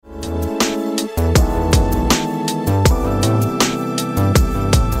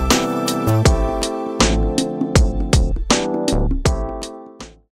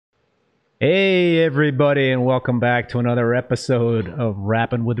Hey everybody, and welcome back to another episode of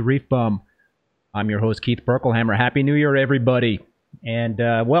Rapping with Reef Bum. I'm your host Keith Berkelhammer. Happy New Year, everybody! And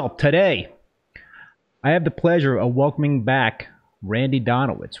well, today I have the pleasure of welcoming back Randy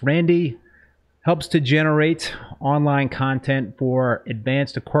Donowitz. Randy helps to generate online content for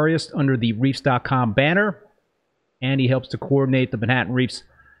Advanced Aquarists under the Reefs.com banner, and he helps to coordinate the Manhattan Reefs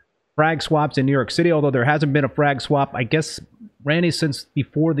frag swaps in New York City. Although there hasn't been a frag swap, I guess, Randy, since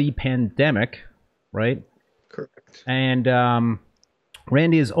before the pandemic, right? Correct. And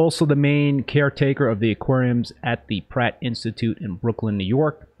Randy is also the main caretaker of the aquariums at the Pratt Institute in Brooklyn, New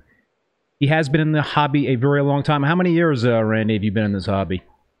York. He has been in the hobby a very long time. How many years, Randy, have you been in this hobby,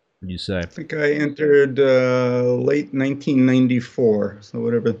 would you say? I think I entered late 1994, so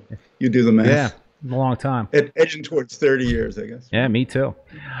whatever, you do the math. Yeah, a long time. Edging towards 30 years, I guess. Yeah, me too.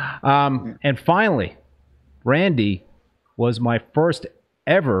 And finally, Randy was my first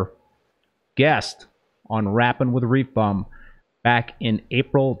ever guest on Rapping with Reef Bum back in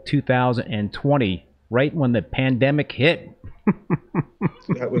April 2020, right when the pandemic hit.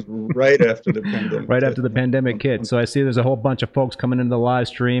 That was right after the pandemic. Right after the pandemic hit. So I see there's a whole bunch of folks coming into the live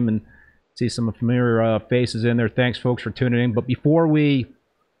stream and see some familiar faces in there. Thanks, folks, for tuning in. But before we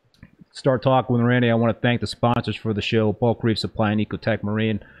start talking with Randy, I want to thank the sponsors for the show, Bulk Reef Supply and Ecotech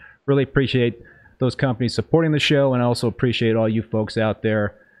Marine. Really appreciate those companies supporting the show, and also appreciate all you folks out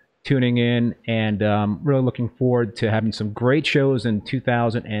there tuning in, and really looking forward to having some great shows in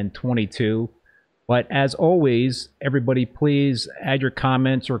 2022. But as always, everybody, please add your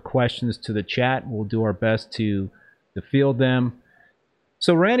comments or questions to the chat. We'll do our best to field them.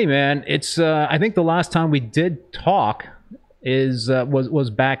 So Randy, man, it's I think the last time we did talk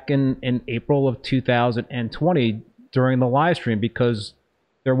was back in April of 2020 during the live stream, because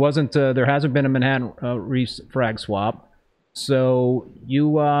there hasn't been a Manhattan Reefs frag swap. So you,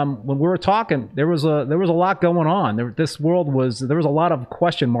 when we were talking, there was a lot going on. There was a lot of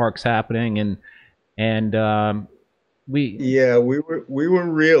question marks happening, and we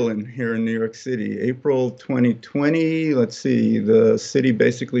were reeling here in New York City. April 2020. Let's see, the city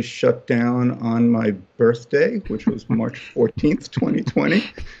basically shut down on my birthday, which was March 14th, 2020.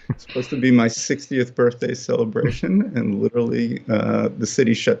 It's supposed to be my 60th birthday celebration, and literally the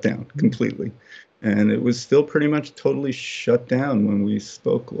city shut down completely. And it was still pretty much totally shut down when we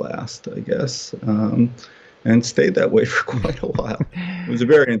spoke last, I guess, and stayed that way for quite a while. It was a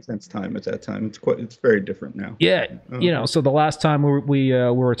very intense time at that time. It's very different now. Yeah, so the last time we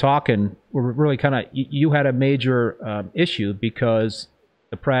were talking, we were really kind of, you had a major issue because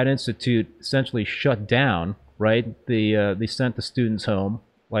the Pratt Institute essentially shut down, right? They sent the students home,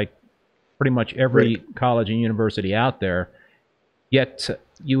 like pretty much every college and university out there. Yet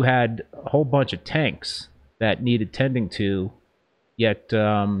you had a whole bunch of tanks that needed tending to, yet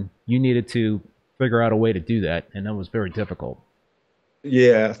you needed to figure out a way to do that, and that was very difficult.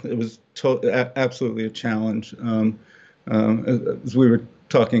 Yeah, it was absolutely a challenge. As we were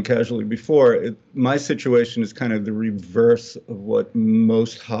talking casually before, my situation is kind of the reverse of what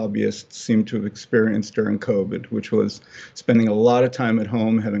most hobbyists seem to have experienced during COVID, which was spending a lot of time at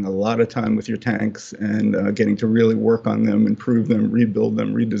home, having a lot of time with your tanks, and getting to really work on them, improve them, rebuild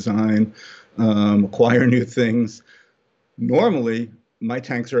them, redesign, acquire new things. Normally, my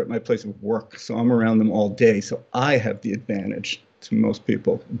tanks are at my place of work, so I'm around them all day, so I have the advantage to most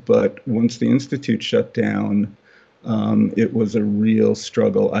people. But once the Institute shut down, it was a real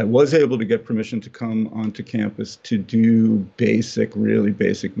struggle. I was able to get permission to come onto campus to do really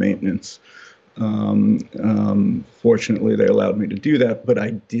basic maintenance. Fortunately, they allowed me to do that, but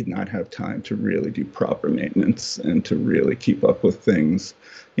I did not have time to really do proper maintenance and to really keep up with things,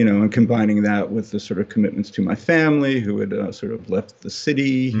 and combining that with the sort of commitments to my family, who had sort of left the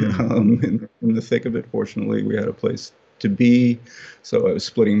city in the thick of it. Fortunately, we had a place to be, so I was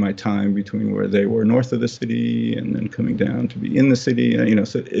splitting my time between where they were north of the city and then coming down to be in the city.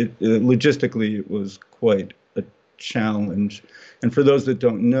 So logistically it was quite a challenge. And for those that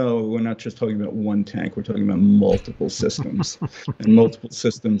don't know, we're not just talking about one tank, we're talking about multiple systems, and multiple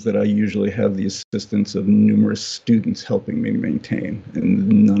systems that I usually have the assistance of numerous students helping me maintain, and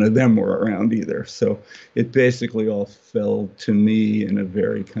none of them were around either. So it basically all fell to me in a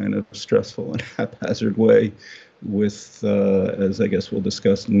very kind of stressful and haphazard way, with, as I guess we'll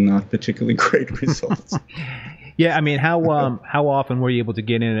discuss, not particularly great results. Yeah, I mean, how often were you able to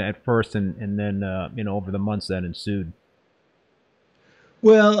get in at first, and then over the months that ensued?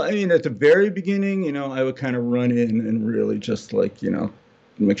 Well, I mean, at the very beginning, I would kind of run in and really just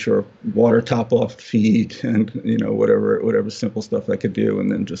make sure water top off feed and, whatever simple stuff I could do,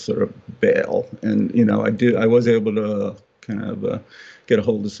 and then just sort of bail. And, I was able to kind of get a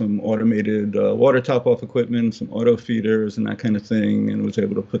hold of some automated water top-off equipment, some auto feeders, and that kind of thing, and was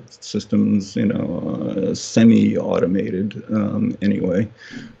able to put systems, semi-automated anyway.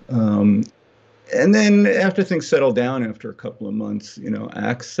 And then after things settled down after a couple of months,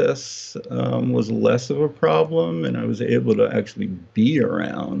 access was less of a problem, and I was able to actually be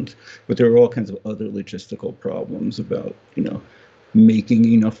around. But there were all kinds of other logistical problems about, making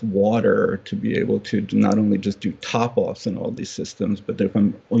enough water to be able to not only just do top-offs in all these systems, but if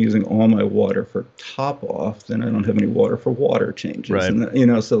I'm using all my water for top-off, then I don't have any water for water changes. Right.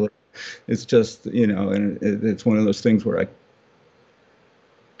 And, so it's just, and it's one of those things where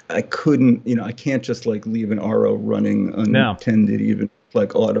I couldn't, I can't just like leave an RO running unattended, even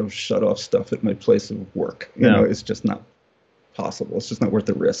like auto shut off stuff at my place of work. It's just not possible. It's just not worth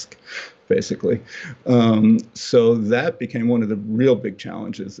the risk, basically. So that became one of the real big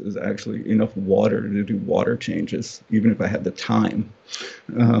challenges, is actually enough water to do water changes, even if I had the time.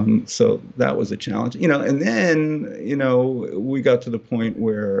 So that was a challenge, and then, we got to the point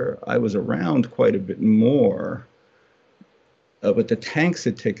where I was around quite a bit more. But the tanks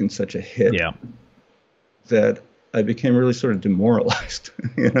had taken such a hit that I became really sort of demoralized,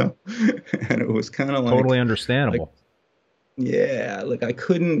 and it was kind of like totally understandable. I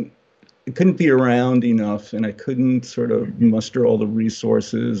couldn't be around enough, and I couldn't sort of muster all the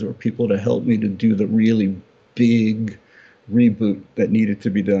resources or people to help me to do the really big reboot that needed to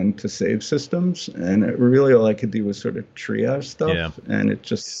be done to save systems. And really all I could do was sort of triage stuff, and it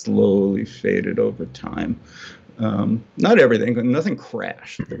just slowly faded over time. Not everything, nothing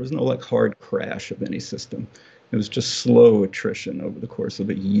crashed. There was no like hard crash of any system. It was just slow attrition over the course of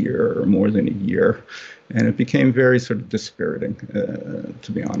a year or more than a year. And it became very sort of dispiriting,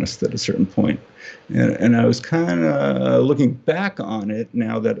 to be honest, at a certain point. And I was kind of looking back on it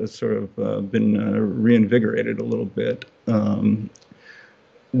now that it's sort of been reinvigorated a little bit.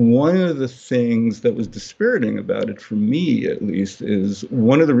 One of the things that was dispiriting about it, for me at least, is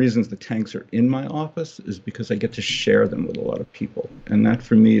one of the reasons the tanks are in my office is because I get to share them with a lot of people. And that,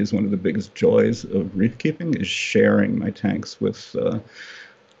 for me, is one of the biggest joys of reef keeping, is sharing my tanks with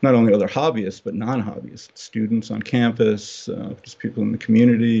not only other hobbyists, but non-hobbyists, students on campus, just people in the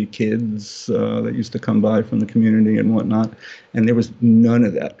community, kids that used to come by from the community and whatnot. And there was none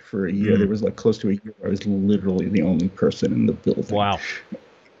of that for a year. There was like close to a year. I was literally the only person in the building. Wow.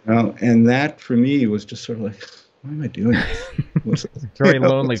 And that for me was just sort of like, why am I doing this? Very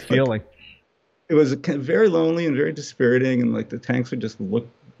lonely feeling. It was very lonely and very dispiriting, and like the tanks would just look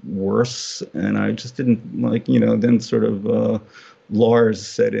worse, and I just didn't like, then sort of Lars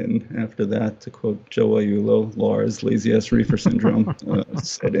set in after that, to quote Joe Aiello, Lars, lazy ass reefer syndrome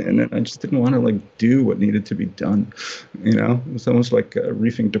set in, and I just didn't want to like do what needed to be done. It was almost like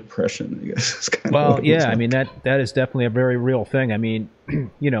reefing depression, I guess. Well, yeah, I mean that is definitely a very real thing. I mean,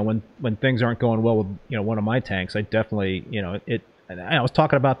 when things aren't going well with one of my tanks, I definitely I was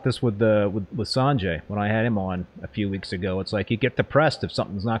talking about this with Sanjay when I had him on a few weeks ago. It's like you get depressed if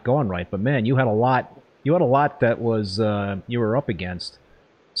something's not going right, but man, you had a lot that was you were up against.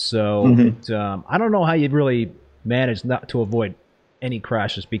 So I don't know how you'd really manage not to avoid any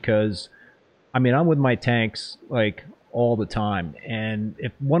crashes, because I mean, I'm with my tanks like all the time, and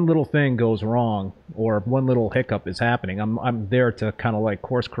if one little thing goes wrong or if one little hiccup is happening, I'm there to kind of like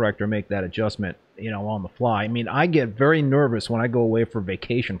course correct or make that adjustment, on the fly. I mean, I get very nervous when I go away for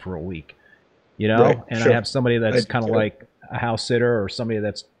vacation for a week, Right, and sure. I have somebody that's kind of like a house sitter or somebody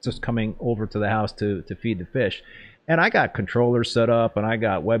that's just coming over to the house to feed the fish. And I got controllers set up and I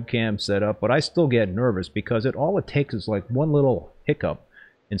got webcams set up, but I still get nervous because all it takes is like one little hiccup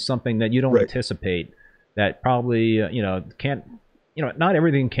in something that you don't anticipate, that probably, can't, not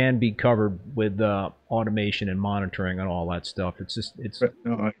everything can be covered with automation and monitoring and all that stuff. It's just,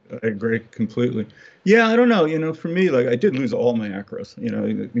 No, I agree completely. Yeah, I don't know. For me, like I did lose all my acros.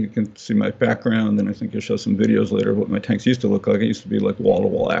 You can see my background, and I think you'll show some videos later of what my tanks used to look like. It used to be like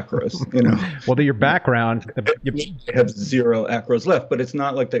wall-to-wall acros. Well, your background, I have 0 acros left, but it's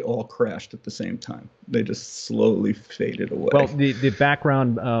not like they all crashed at the same time. They just slowly faded away. Well, the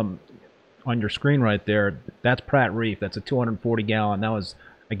background on your screen right there, that's Pratt Reef. That's a 240 gallon. That was,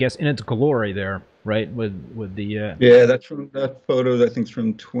 I guess, in its glory there, right? With the yeah, that's from that photo. I think it's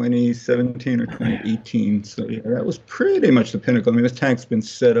from 2017 or 2018. So yeah, that was pretty much the pinnacle. I mean, this tank's been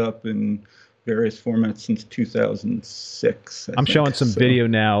set up in various formats since 2006. I'm showing some video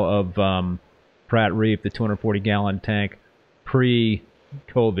now of Pratt Reef, the 240 gallon tank,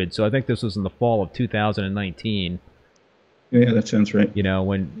 pre-COVID. So I think this was in the fall of 2019. Yeah, that sounds right.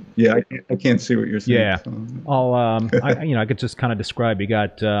 When I can't see what you're saying. Yeah, I'll I could just kind of describe. You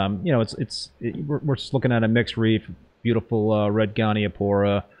got we're just looking at a mixed reef, beautiful red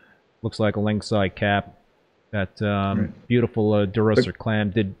Goniopora. Looks like a lynx eye cap. That Right. beautiful Durusser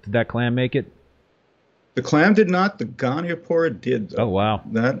clam. Did that clam make it? The clam did not. The Goniopora did, Oh though. wow.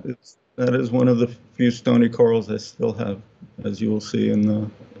 That is one of the few stony corals I still have, as you will see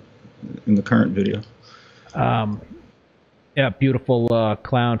in the current video. Um, yeah, beautiful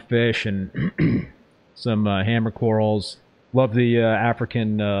clownfish and some hammer corals. Love the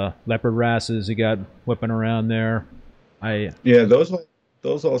African leopard wrasses you got whipping around there. I Yeah,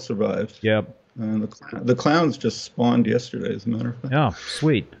 those all survived. Yep. The clowns just spawned yesterday, as a matter of fact. Oh,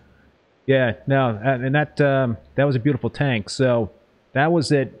 sweet. Yeah, no, and that was a beautiful tank. So that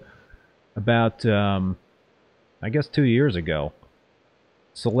was it about I guess 2 years ago.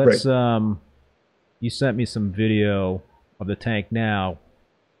 So let's Right. you sent me some video of the tank now,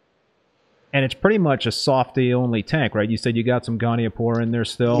 and it's pretty much a softy only tank, right? You said you got some Goniopora in there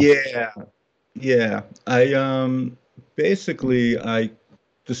still. Yeah, yeah. I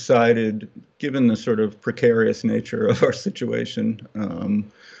decided, given the sort of precarious nature of our situation,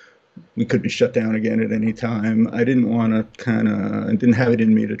 we could be shut down again at any time. I didn't want to I didn't have it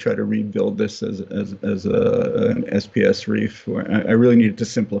in me to try to rebuild this an SPS reef. Where I really needed to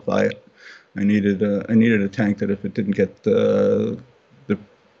simplify it. I needed a tank that, if it didn't get the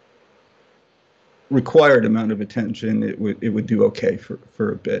required amount of attention, it would do okay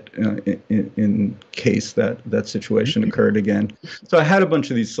for a bit, in case that situation occurred again. So I had a bunch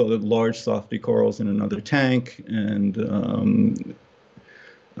of these sort of large softy corals in another tank, and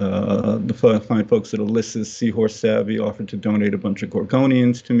the fine folks at Alyssa's Seahorse Savvy offered to donate a bunch of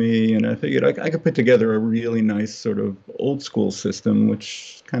Gorgonians to me, and I figured I could put together a really nice sort of old school system,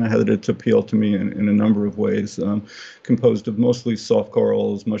 which kind of had its appeal to me in a number of ways, composed of mostly soft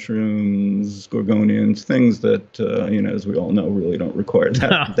corals, mushrooms, Gorgonians, things that, as we all know, really don't require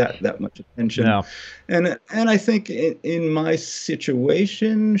that much attention. No. And I think in my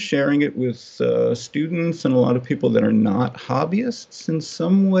situation, sharing it with students and a lot of people that are not hobbyists, in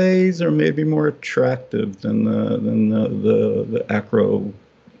some ways are maybe more attractive than the acro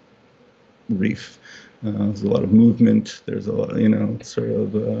reef. There's a lot of movement. There's a lot, sort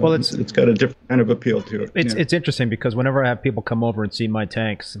of. Well, it's got a different kind of appeal to it. It's interesting because whenever I have people come over and see my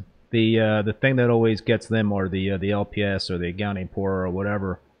tanks, the thing that always gets them, or the LPS or the Goniopora or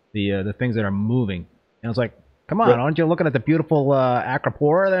whatever, the things that are moving, and it's like, come on, Right. aren't you looking at the beautiful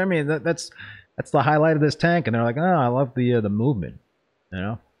Acropora there? I mean, that's the highlight of this tank, and they're like, oh, I love the movement, you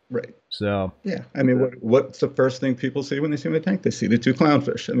know. Right. So Yeah, I mean, what's the first thing people see when they see my tank? They see the two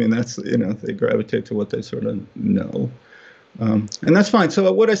clownfish. I mean, that's, they gravitate to what they sort of know. And that's fine.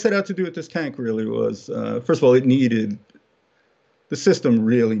 So what I set out to do with this tank really was, first of all, the system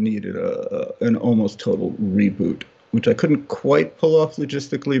really needed an almost total reboot, which I couldn't quite pull off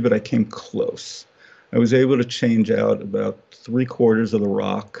logistically, but I came close. I was able to change out about 3/4 of the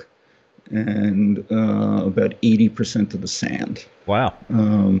rock and about 80% of the sand. wow.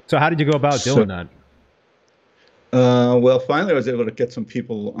 So how did you go about doing that? Well, finally, I was able to get some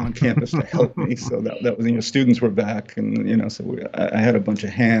people on campus to help me. So that was, students were back, and so I had a bunch of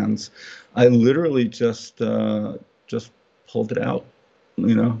hands. I literally just pulled it out.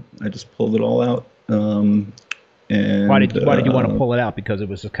 I just pulled it all out. And Why did you want to pull it out? Because it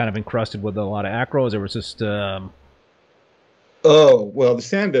was kind of encrusted with a lot of acros. It was just Oh, well, the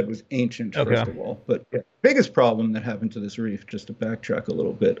sand bed was ancient, Okay. first of all. But the biggest problem that happened to this reef, just to backtrack a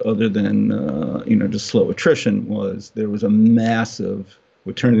little bit, other than, just slow attrition, was there was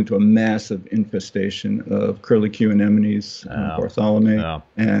what turned into a massive infestation of curlicue anemones, Bartholomew,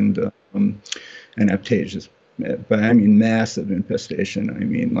 and Aptasias. But I mean massive infestation. I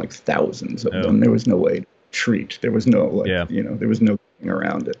mean like thousands of them. There was no way to treat. There was no there was no getting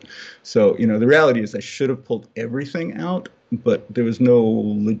around it. So the reality is I should have pulled everything out, but there was no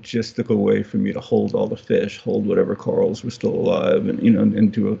logistical way for me to hold all the fish, hold whatever corals were still alive,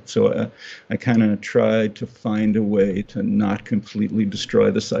 and do it. So I kind of tried to find a way to not completely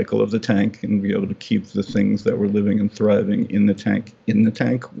destroy the cycle of the tank and be able to keep the things that were living and thriving in the tank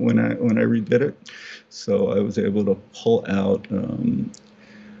when I redid it. So I was able to pull out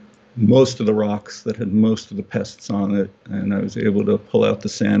most of the rocks that had most of the pests on it, and I was able to pull out the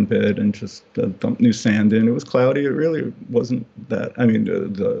sand bed and just dump new sand in. It was cloudy. It really wasn't that. I mean,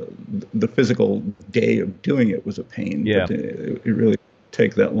 the physical day of doing it was a pain. Yeah. But it really didn't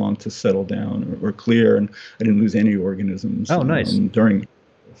take that long to settle down or clear, and I didn't lose any organisms. Oh, nice. During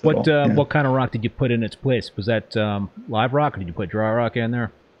what kind of rock did you put in its place? Was that live rock, or did you put dry rock in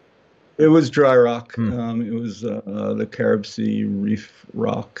there? It was dry rock. It was the Carib Sea reef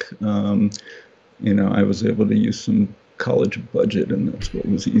rock. I was able to use some college budget, and that's what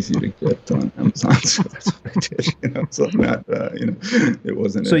was easy to get on Amazon. So that's what I did. So I'm not, it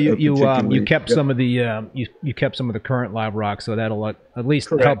wasn't. So you particularly, kept some of the you kept some of the current live rock, so that'll at least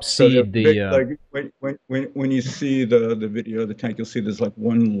correct. help So seed the. like when you see the video of the tank, you'll see there's like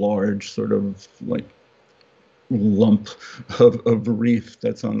one large sort of like lump of reef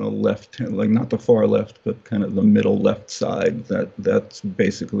that's on the left, like not the far left, but kind of the middle left side. That's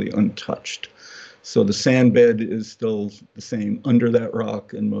basically untouched. So the sand bed is still the same under that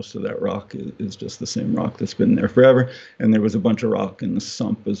rock, and most of that rock is just the same rock that's been there forever. And there was a bunch of rock in the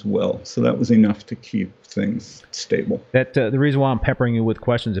sump as well. So that was enough to keep things stable. That the reason why I'm peppering you with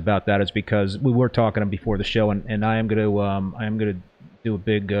questions about that is because we were talking before the show, and I am gonna do a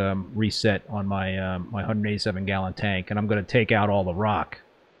big reset on my my 187 gallon tank, and I'm gonna take out all the rock.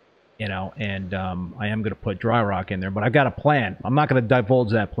 And I am going to put dry rock in there, but I've got a plan. I'm not going to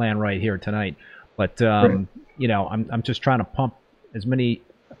divulge that plan right here tonight. But, Right. I'm just trying to pump as many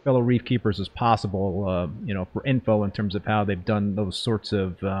fellow reef keepers as possible, for info in terms of how they've done those sorts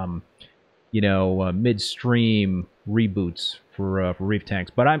of, midstream reboots for reef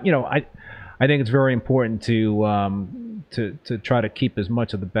tanks. But I think it's very important to try to keep as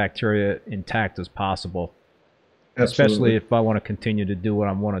much of the bacteria intact as possible. Especially Absolutely. if I want to continue to do what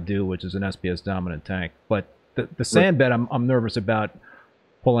I want to do, which is an SPS dominant tank. But the sand bed, I'm nervous about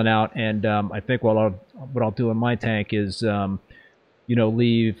pulling out, and I think what I'll do in my tank is,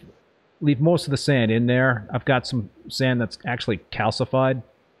 leave most of the sand in there. I've got some sand that's actually calcified.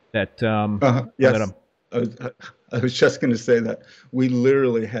 That Yes. that I'm, I was just going to say that we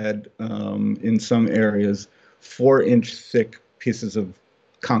literally had in some areas 4-inch thick pieces of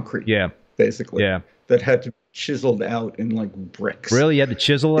concrete, yeah, basically, yeah. that had to be chiseled out in like bricks. Really, you had to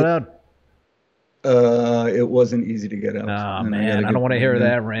chisel it out? It wasn't easy to get out. Oh And man, I don't want to hear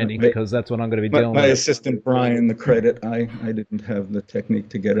that, Randy, because that's what I'm going to be dealing my with. assistant Brian, the credit, I didn't have the technique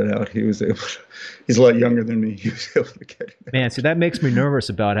to get it out. He was able to, he's a lot younger than me. He was able to get it out. Man, see, that makes me nervous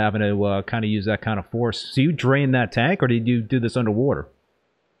about having to kind of use that kind of force. So you drain that tank, or did you do this underwater?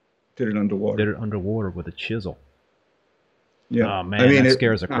 Did it underwater. Did it underwater with a chisel. Yeah. Oh man, that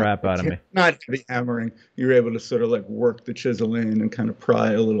scares the crap out of me. Not heavy hammering. You're able to sort of like work the chisel in and kind of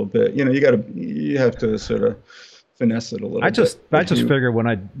pry a little bit. You have to sort of finesse it a little I just bit. figure when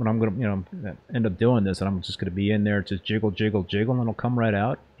I'm gonna end up doing this, and I'm just gonna be in there, just jiggle, jiggle, jiggle, and it'll come right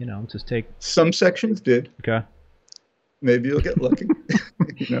out. Just take. Some sections did. Okay. Maybe you'll get lucky.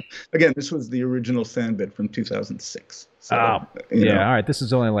 Again, this was the original sand bed from 2006. So, All right. This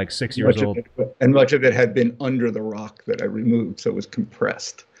is only like 6 years old. And much of it had been under the rock that I removed, so it was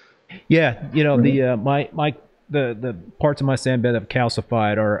compressed. Yeah, the parts of my sand bed that have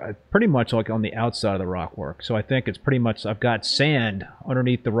calcified are pretty much like on the outside of the rock work. So I think it's pretty much I've got sand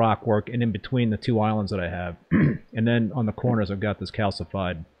underneath the rock work and in between the two islands that I have, and then on the corners I've got this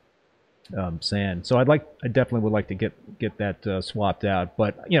calcified sand. So I definitely would like to get that swapped out.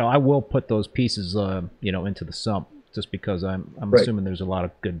 But I will put those pieces into the sump just because I'm Right. assuming there's a lot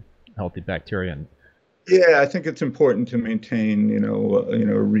of good healthy bacteria. Yeah, I think it's important to maintain,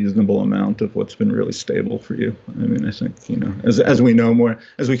 a reasonable amount of what's been really stable for you. I mean, I think, as we know more,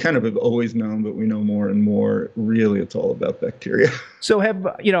 as we kind of have always known, but we know more and more, really it's all about bacteria. So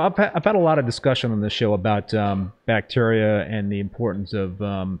I've had a lot of discussion on this show about bacteria and the importance of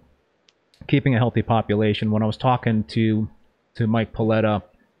keeping a healthy population. When I was talking to Mike Paletta,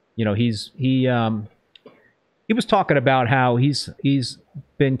 he was talking about how he's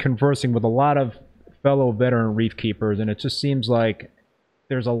been conversing with a lot of fellow veteran reef keepers, and it just seems like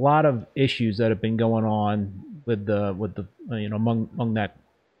there's a lot of issues that have been going on with the among that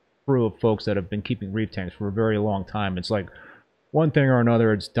crew of folks that have been keeping reef tanks for a very long time. It's like one thing or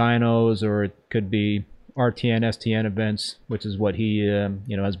another. It's dinos, or it could be RTN, STN events, which is what he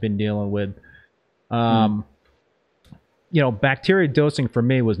has been dealing with. Bacteria dosing for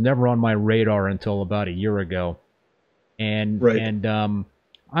me was never on my radar until about a year ago, and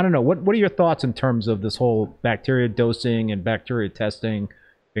I don't know. What are your thoughts in terms of this whole bacteria dosing and bacteria testing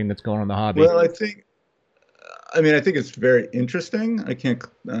thing that's going on in the hobby? Well, I think it's very interesting. I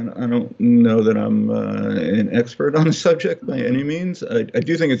don't know that I'm an expert on the subject by any means. I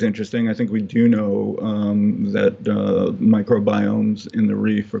do think it's interesting. I think we do know that microbiomes in the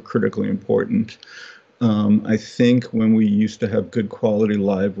reef are critically important. I think when we used to have good quality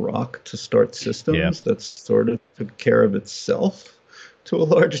live rock to start systems, that sort of took care of itself to a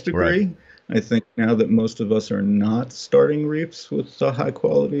large degree. Right. I think now that most of us are not starting reefs with high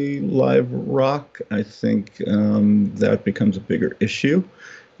quality live rock, I think that becomes a bigger issue.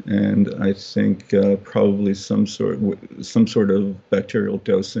 And I think probably some sort of bacterial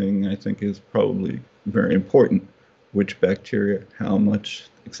dosing, I think, is probably very important. which bacteria, how much,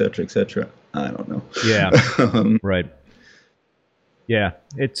 et cetera, et cetera. I don't know. Yeah. um, Right. Yeah.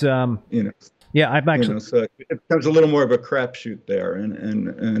 It's you know, yeah, I've actually so it becomes a little more of a crapshoot there,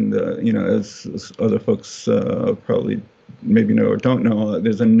 and as other folks probably maybe know or don't know,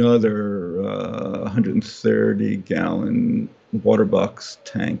 there's another 130-gallon water box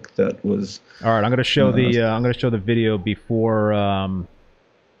tank that was. all right, I'm going to show the video before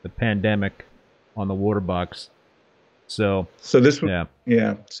the pandemic on the water box. So, So this was, yeah.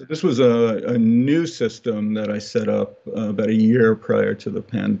 yeah. So this was a new system that I set up about a year prior to the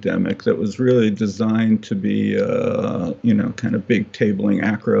pandemic that was really designed to be, kind of big tabling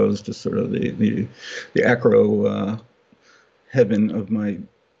acros, just sort of the acro heaven of my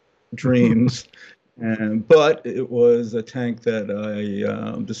dreams. But it was a tank that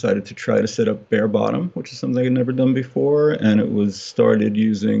I decided to try to set up bare bottom, which is something I'd never done before. And it was started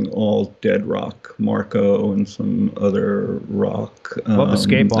using all dead rock, Marco and some other rock. Love the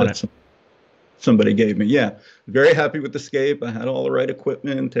scape on it. Somebody gave me. Yeah, very happy with the scape. I had all the right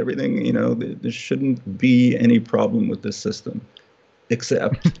equipment, everything. There shouldn't be any problem with this system.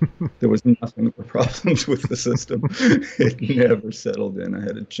 Except there was nothing but problems with the system. It never settled in. I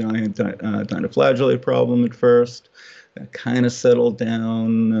had a giant dinoflagellate problem at first. That kind of settled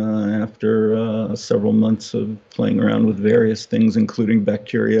down after several months of playing around with various things, including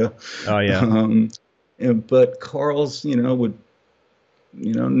bacteria. Oh yeah. But corals, would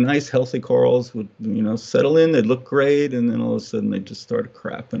nice healthy corals would, settle in, they'd look great, and then all of a sudden they just started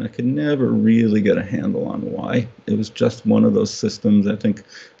crap. And I could never really get a handle on why. It was just one of those systems. I think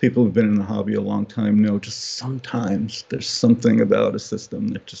people who've been in the hobby a long time know just sometimes there's something about a system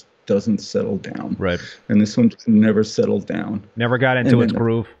that just doesn't settle down. Right. And this one just never settled down. Never got into its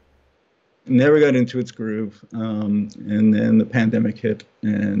groove. Never got into its groove. And then the pandemic hit,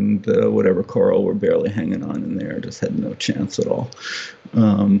 and whatever coral were barely hanging on in there just had no chance at all.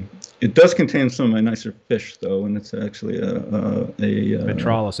 It does contain some of my nicer fish, though, and it's actually a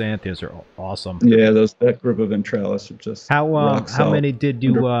Ventralis anthias are awesome. Yeah, that group of Ventralis are just how many did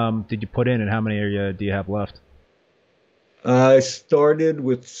you put in, and how many do you have left? I started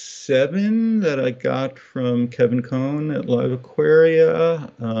with 7 that I got from Kevin Cohn at Live Aquaria.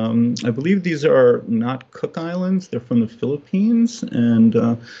 I believe these are not Cook Islands; they're from the Philippines, and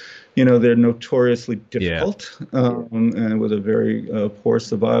they're notoriously difficult, and with a very poor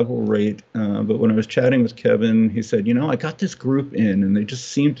survival rate. But when I was chatting with Kevin, he said, I got this group in, and they just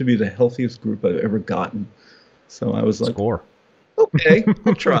seem to be the healthiest group I've ever gotten. So I was like, score. Okay,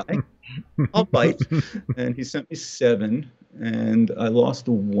 I'll try. I'll bite. And he sent me 7, and I lost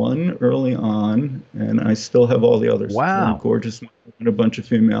 1 early on, and I still have all the others. Wow. One gorgeous one and a bunch of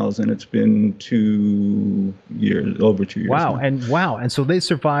females, and it's been 2 years, over 2 years. Wow, now. and so they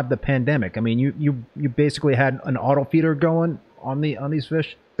survived the pandemic. I mean, you basically had an auto feeder going on these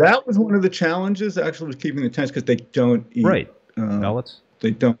fish. That was one of the challenges, actually, was keeping the tanks, because they don't eat pellets.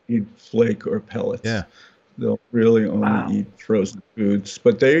 They don't eat flake or pellets. Yeah. They'll really only eat frozen foods,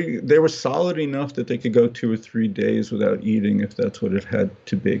 but they were solid enough that they could go 2 or 3 days without eating if that's what it had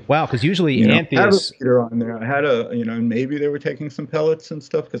to be. Wow, because usually anthias. I had a feeder on there. I had maybe they were taking some pellets and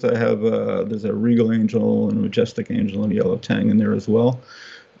stuff, because I have there's a Regal Angel and a Majestic Angel and a Yellow Tang in there as well.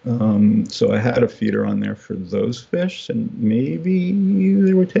 So I had a feeder on there for those fish, and maybe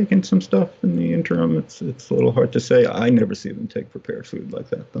they were taking some stuff in the interim. It's a little hard to say. I never see them take prepared food like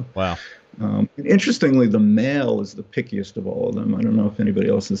that, though. Wow. And interestingly, the male is the pickiest of all of them. I don't know if anybody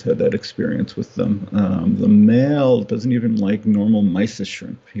else has had that experience with them. The male doesn't even like normal mysis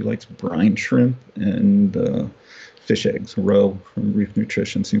shrimp. He likes brine shrimp and fish eggs. Roe from Reef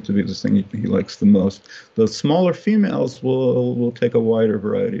Nutrition seems to be the thing he likes the most. The smaller females will take a wider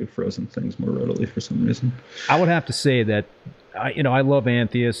variety of frozen things more readily for some reason. I would have to say that I love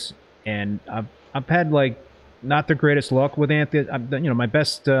anthias, and I've had not the greatest luck with anthias. My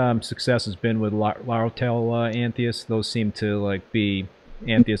best success has been with Larrotail anthias. Those seem to be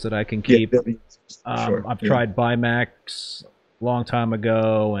anthias that I can keep. Sure. I've tried Bimax a long time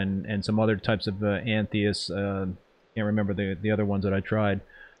ago, and some other types of anthias. Can't remember the other ones that I tried,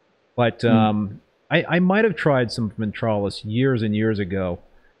 but I might have tried some Ventralis years and years ago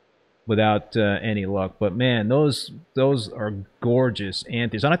without any luck. But man, those are gorgeous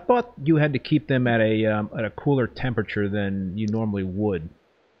anthias, and I thought you had to keep them at a cooler temperature than you normally would.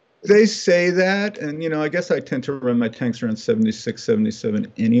 They say that, and I guess I tend to run my tanks around 76,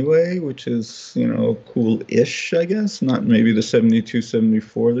 77 anyway, which is, cool-ish, I guess. Not maybe the 72,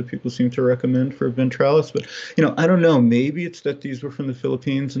 74 that people seem to recommend for Ventralis, but I don't know. Maybe it's that these were from the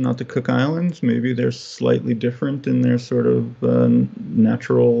Philippines and not the Cook Islands. Maybe they're slightly different in their sort of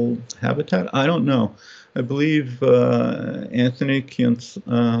natural habitat. I don't know. I believe Anthony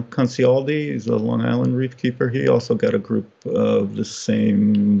Concialdi is a Long Island reef keeper. He also got a group of the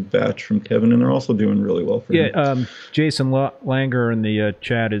same batch from Kevin, and they're also doing really well for him. Yeah, Jason Langer in the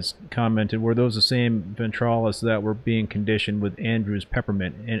chat has commented, were those the same Ventralis that were being conditioned with Andrew's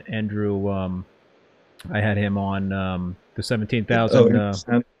peppermint? And Andrew, I had him on the 17,000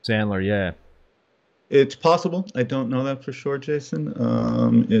 Sandler, yeah. It's possible. I don't know that for sure, Jason.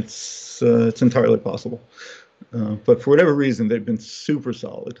 It's entirely possible. But for whatever reason, they've been super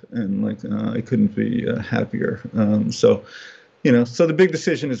solid, and I couldn't be happier. So the big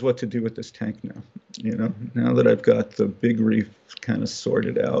decision is what to do with this tank now. Now that I've got the big reef kind of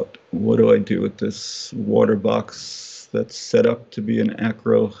sorted out, what do I do with this water box that's set up to be an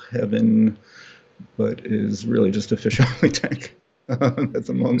acro heaven, but is really just a fish-only tank? At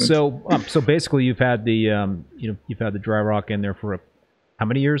the moment. So basically, you've had the you've had the dry rock in there for how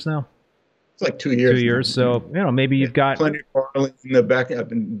many years now? It's like 2 years. 2 years. Now. So maybe you've got plenty of corals in the back. I've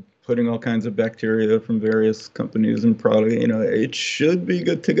been putting all kinds of bacteria from various companies and products. It should be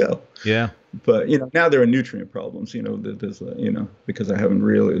good to go. Yeah. But now there are nutrient problems. There's because there haven't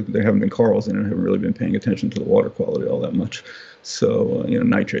been corals in it. I haven't really been paying attention to the water quality all that much. So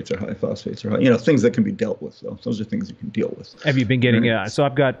nitrates are high, phosphates are high. Things that can be dealt with though. Those are things you can deal with. Have you been getting? So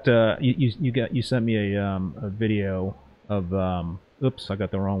I've got you sent me a video of oops, I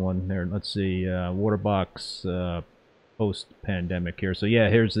got the wrong one there. Let's see, water box post pandemic here. So yeah,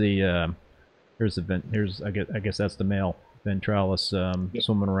 here's I guess that's the male Ventralis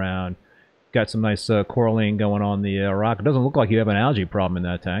swimming around. Got some nice coralline going on the rock. It doesn't look like you have an algae problem in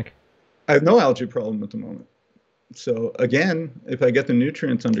that tank. I have no algae problem at the moment. So again, if I get the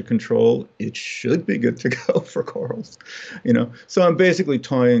nutrients under control, it should be good to go for corals. So I'm basically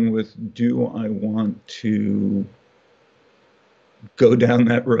toying with, do I want to go down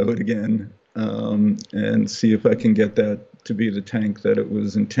that road again and see if I can get that to be the tank that it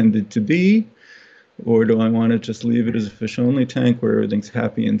was intended to be? Or do I want to just leave it as a fish-only tank where everything's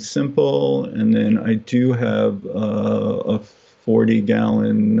happy and simple? And then I do have a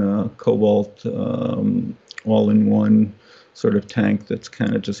 40-gallon cobalt all-in-one sort of tank that's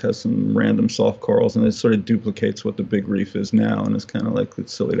kind of just has some random soft corals, and it sort of duplicates what the big reef is now, and it's kind of like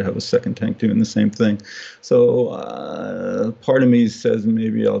it's silly to have a second tank doing the same thing. So part of me says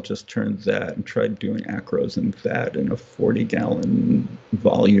maybe I'll just turn that and try doing acros in that in a 40-gallon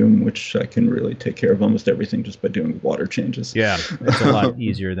volume, which I can really take care of almost everything just by doing water changes. Yeah, it's a lot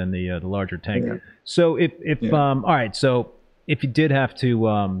easier than the larger tank. Yeah. So all right, so if you did have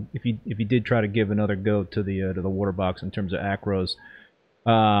to, if you did try to give another go to the water box in terms of acros,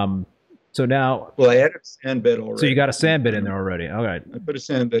 so now. Well, I added a sand bed already. So you got a sand bed in there already. All right. I put a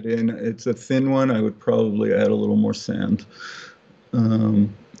sand bed in. It's a thin one. I would probably add a little more sand.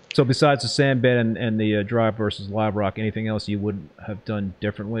 So besides the sand bed and the dry versus live rock, anything else you would have done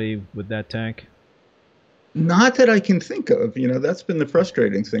differently with that tank? Not that I can think of. That's been the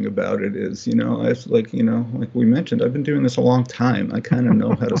frustrating thing about it is, like we mentioned, I've been doing this a long time. I kind of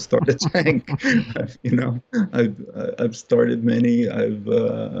know how to start a tank. I've started many. I've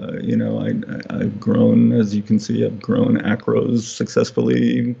grown, as you can see, I've grown acros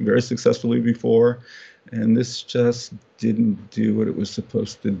successfully, very successfully before. And this just didn't do what it was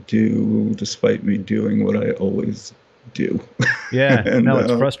supposed to do, despite me doing what I always do. Yeah, no,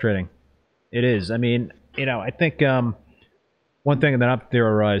 it's frustrating. It is. I mean, I think one thing that I've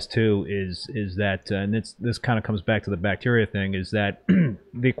theorized too is that, and this kind of comes back to the bacteria thing, is that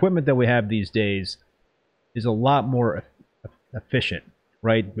the equipment that we have these days is a lot more efficient,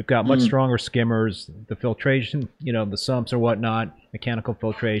 right? We've got much stronger skimmers, the filtration, the sumps or whatnot, mechanical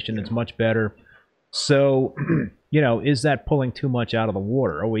filtration is much better. So, is that pulling too much out of the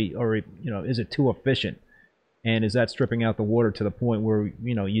water? Or is it too efficient? And is that stripping out the water to the point where,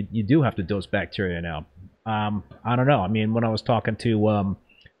 you do have to dose bacteria now? I don't know. I mean, when I was talking to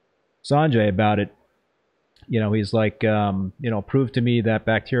Sanjay about it, he's like, prove to me that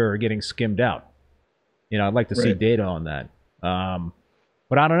bacteria are getting skimmed out. I'd like to see data on that.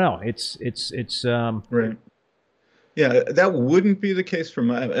 But I don't know. It's right. Yeah, that wouldn't be the case for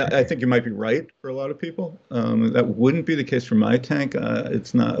my. I think you might be right for a lot of people. That wouldn't be the case for my tank.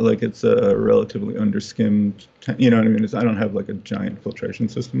 It's not like it's a relatively underskimmed. You know what I mean? I don't have like a giant filtration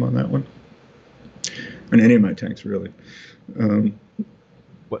system on that one, and any of my tanks really.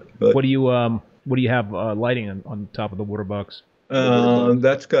 But what do you have lighting on top of the water box?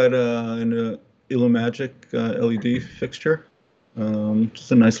 that's got an Illumagic LED fixture.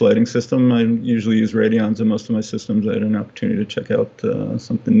 Just a nice lighting system. I usually use Radions in most of my systems. I had an opportunity to check out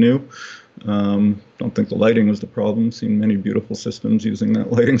something new. Don't think the lighting was the problem. Seen many beautiful systems using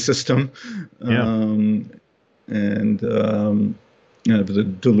that lighting system. Yeah. And there's a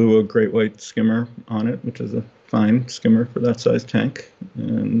DeLua Great White skimmer on it, which is a fine skimmer for that size tank.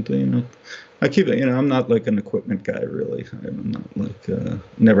 And I keep it. I'm not like an equipment guy, really. I'm not like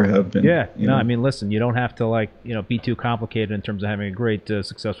never have been. Yeah. No, I mean, listen, you don't have to be too complicated in terms of having a great,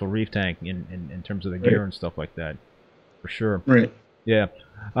 successful reef tank in terms of the gear and stuff like that, for sure. Right. Yeah.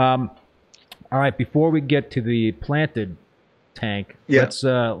 All right. Before we get to the planted tank, Yeah.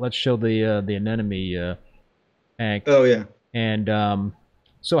 let's show the anemone tank. Oh yeah. And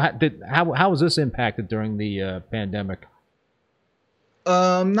so how was this impacted during the pandemic?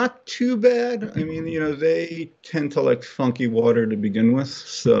 Not too bad. I mean, they tend to like funky water to begin with,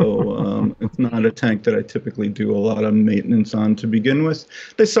 so it's not a tank that I typically do a lot of maintenance on to begin with.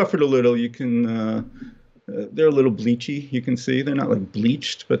 They suffered a little. You can, they're a little bleachy. You can see they're not like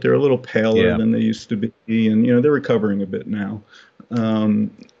bleached, but they're a little paler than they used to be, and they're recovering a bit now.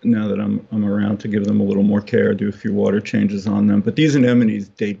 Now that I'm around to give them a little more care, do a few water changes on them. But these anemones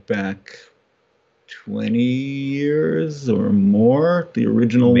date back 20 years or more. The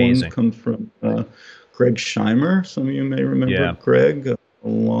original one comes from Greg Scheimer. Some of you may remember Greg, a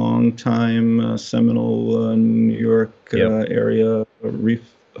long-time Seminole, New York area reef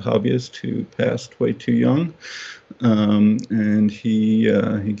hobbyist who passed way too young. And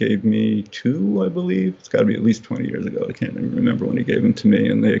he gave me two, I believe. It's got to be at least 20 years ago. I can't even remember when he gave them to me.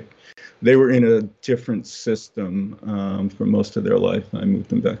 And they were in a different system for most of their life. I moved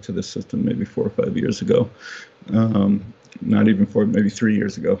them back to this system maybe 4 or 5 years ago. Not even 4, maybe 3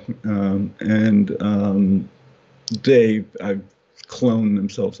 years ago. I've cloned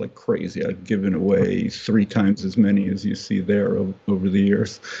themselves like crazy. I've given away 3 times as many as you see there over the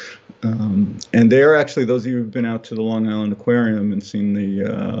years. And they're actually, those of you who've been out to the Long Island Aquarium and seen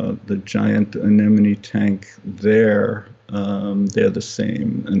the giant anemone tank there, they're the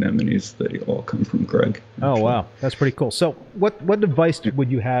same anemones. They all come from Greg. Actually. Oh, wow. That's pretty cool. So what advice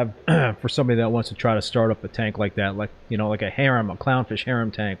would you have for somebody that wants to try to start up a tank like that? Like, like a clownfish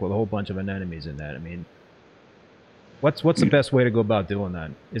harem tank with a whole bunch of anemones in that. I mean, what's the best way to go about doing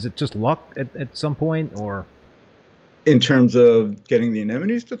that? Is it just luck at some point, or? In terms of getting the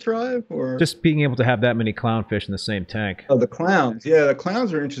anemones to thrive, or just being able to have that many clownfish in the same tank? Oh, the clowns. Yeah, the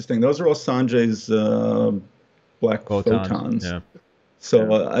clowns are interesting. Those are all Sanjay's black photons. Yeah.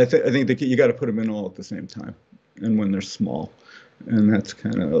 So I think that you got to put them in all at the same time, and when they're small, and that's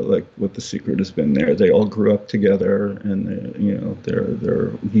kind of like what the secret has been there. They all grew up together, and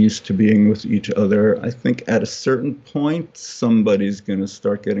they're used to being with each other. I think at a certain point, somebody's going to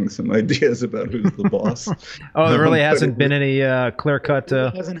start getting some ideas about who's the boss. Oh, there really hasn't been any clear cut.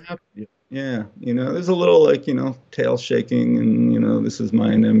 It hasn't happened yet. Yeah, there's a little tail shaking and this is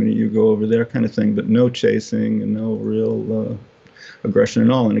my anemone, you go over there kind of thing, but no chasing and no real aggression at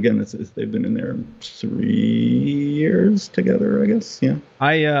all. And again, they've been in there 3 years together, I guess. Yeah.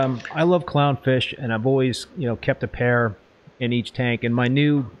 I love clownfish, and I've always kept a pair in each tank. In my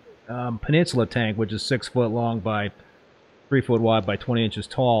new Peninsula tank, which is 6 foot long by 3 foot wide by 20 inches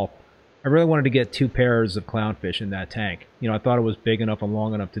tall, I really wanted to get 2 pairs of clownfish in that tank. I thought it was big enough and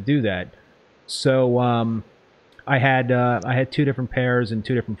long enough to do that. So I had 2 different pairs in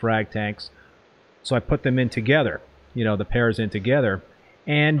 2 different frag tanks. So I put them in together, the pairs in together.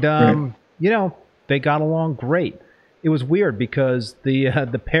 And, they got along great. It was weird because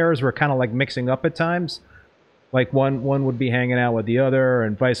the pairs were kind of like mixing up at times. Like one would be hanging out with the other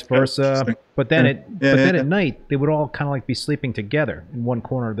and vice versa. But then at night, they would all kind of like be sleeping together in one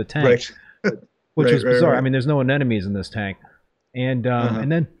corner of the tank, which was bizarre. I mean, there's no anemones in this tank. And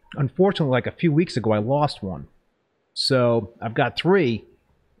then, unfortunately, like a few weeks ago, I lost one. So I've got 3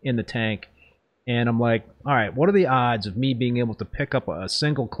 in the tank. And I'm like, all right, what are the odds of me being able to pick up a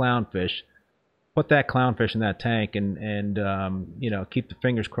single clownfish, put that clownfish in that tank, and keep the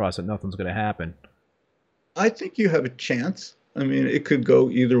fingers crossed that nothing's going to happen? I think you have a chance. I mean, it could go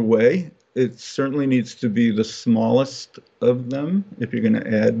either way. It certainly needs to be the smallest of them if you're going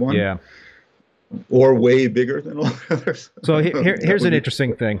to add one. Yeah. Or way bigger than all the others. So here's an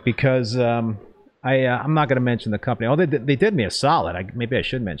interesting thing, because I'm not going to mention the company. Oh, they did me a solid. Maybe I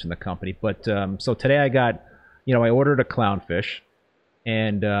should mention the company. But so today I got, I ordered a clownfish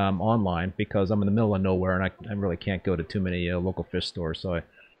and online, because I'm in the middle of nowhere and I really can't go to too many local fish stores. So I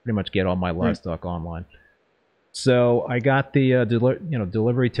pretty much get all my livestock online. So I got the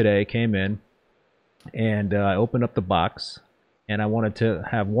delivery today. Came in, and I opened up the box, and I wanted to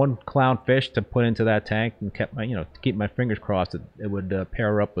have one clownfish to put into that tank, and kept my to keep my fingers crossed that it would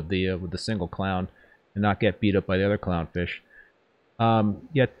pair up with the single clown, and not get beat up by the other clownfish.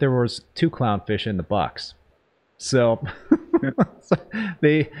 Yet there was two clownfish in the box, so, so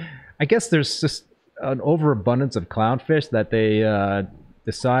I guess there's just an overabundance of clownfish that they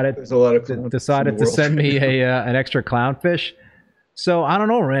decided There's a lot of clownfish decided in the to world. send me an extra clownfish. So I don't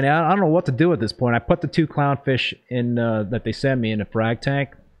know, Randy. I don't know what to do at this point. I put the two clownfish in that they sent me in a frag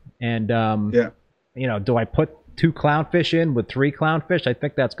tank, and Yeah. do I put two clownfish in with three clownfish? I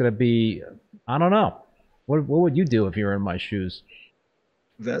think that's going to be. I don't know. What would you do if you were in my shoes?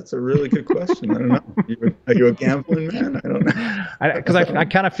 That's a really good question. I don't know. Are you a gambling man? I don't know. Because I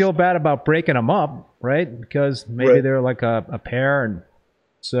kind of feel bad about breaking them up, right? Because maybe Right. they're like a pair, and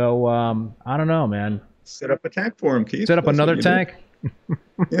so I don't know, man. Set up a tank for him, Keith. Set up That's what another you do. tank.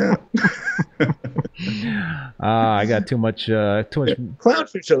 Yeah. I got too much.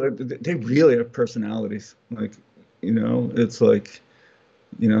 Clownfish, they really have personalities. Like, it's like,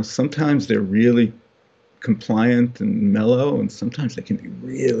 sometimes they're really compliant and mellow, and sometimes they can be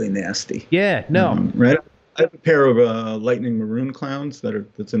really nasty. Yeah, no. Right. I have a pair of lightning maroon clowns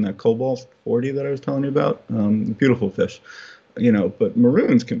that's in that Cobalt 40 that I was telling you about. Beautiful fish, but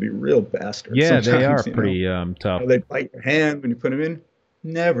maroons can be real bastards. Yeah, they are sometimes, pretty tough. They bite your hand when you put them in.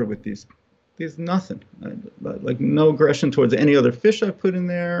 Never with these. There's nothing. Like no aggression towards any other fish I put in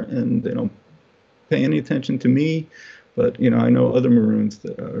there, and they don't pay any attention to me. But I know other maroons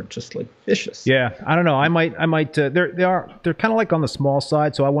that are just like vicious. Yeah, I don't know. I might. They're kind of like on the small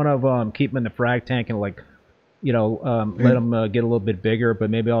side, so I want to keep them in the frag tank and let them get a little bit bigger. But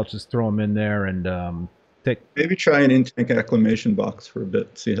maybe I'll just throw them in there and take. Maybe try an in-tank acclimation box for a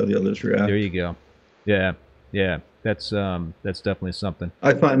bit, see how the others react. There you go. Yeah, yeah. That's definitely something.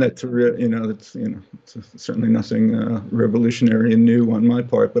 I find that it's certainly nothing revolutionary and new on my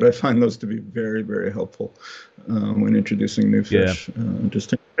part, but I find those to be very, very helpful when introducing new fish.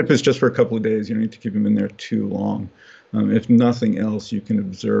 If it's just for a couple of days, you don't need to keep them in there too long. If nothing else, you can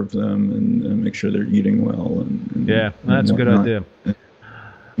observe them and make sure they're eating well. Yeah, that's a good idea. Yeah.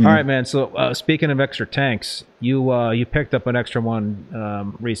 All right, man. So speaking of extra tanks, you picked up an extra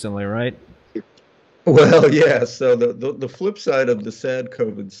one recently, right? Well, yeah. So the flip side of the sad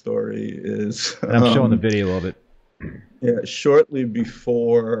COVID story is I'm showing the video of it. Yeah, shortly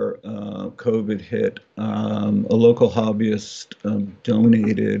before COVID hit, a local hobbyist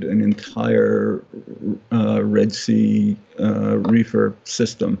donated an entire Red Sea reefer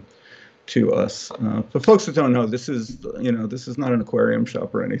system to us. For folks that don't know, this is not an aquarium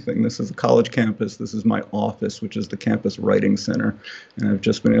shop or anything. This is a college campus. This is my office, which is the campus writing center, and I've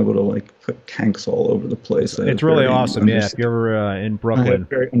just been able to put tanks all over the place. It's really awesome. Yeah, if you're in Brooklyn. I have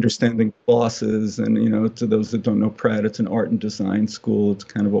very understanding bosses, and to those that don't know Pratt, it's an art and design school. It's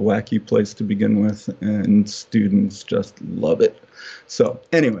kind of a wacky place to begin with, and students just love it. So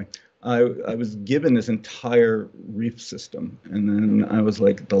anyway, I was given this entire reef system, and then I was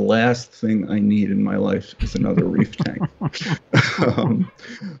like, the last thing I need in my life is another reef tank.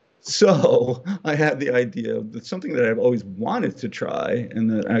 So I had the idea that something that I've always wanted to try, and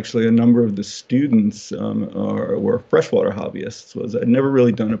that actually a number of the students were freshwater hobbyists, was I'd never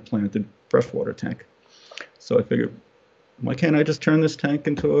really done a planted freshwater tank. So I figured, why can't I just turn this tank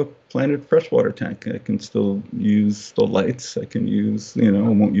into a planted freshwater tank? I can still use the lights. I can use, I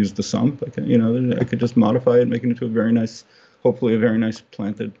won't use the sump. I can, I could just modify it, make it into a very nice, hopefully a very nice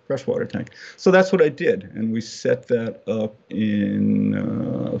planted freshwater tank. So that's what I did. And we set that up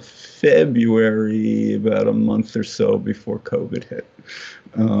in February, about a month or so before COVID hit.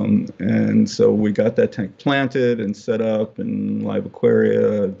 And so we got that tank planted and set up in Live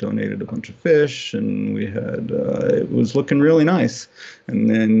Aquaria, donated a bunch of fish, and we had, it was looking really nice. And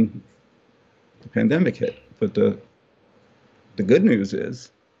then the pandemic hit. But the good news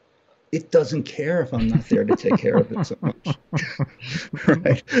is, it doesn't care if I'm not there to take care of it so much.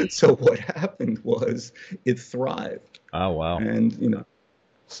 Right? So what happened was it thrived. Oh, wow. And,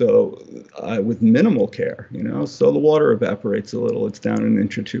 so with minimal care, so the water evaporates a little. It's down an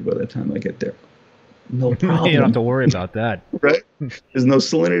inch or two by the time I get there. No problem. You don't have to worry about that. Right? There's no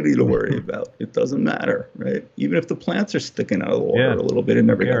salinity to worry about. It doesn't matter, right? Even if the plants are sticking out of the water a little bit, it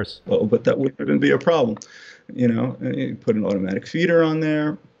never cares. Oh, but that wouldn't even be a problem. And you put an automatic feeder on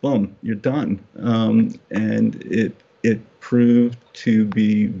there, boom, you're done. And it proved to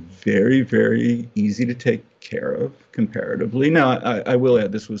be very, very easy to take care of comparatively. Now, I will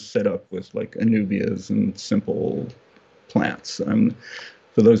add, this was set up with like anubias and simple plants.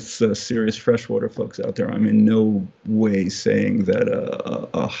 for those serious freshwater folks out there, I'm in no way saying that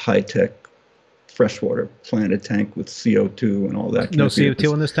a high-tech freshwater planted tank with CO2 and all that No can't be CO2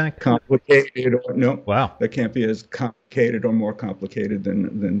 as in this tank? complicated, or no, Wow. that can't be as complicated or more complicated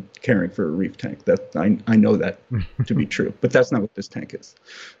than caring for a reef tank. That I know that to be true, but that's not what this tank is.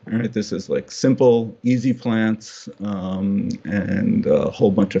 All right, this is like simple, easy plants, and a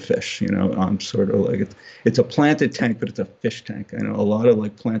whole bunch of fish. You know, I'm sort of like it's a planted tank, but it's a fish tank. I know a lot of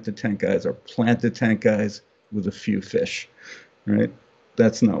like planted tank guys are planted tank guys with a few fish, right?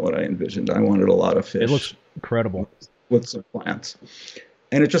 That's not what I envisioned. I wanted a lot of fish. It looks incredible. With some plants.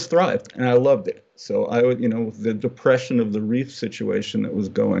 And it just thrived, and I loved it. So I would, you know, the depression of the reef situation that was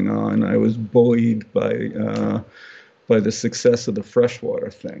going on, I was buoyed by the success of the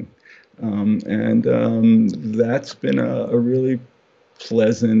freshwater thing. That's been a really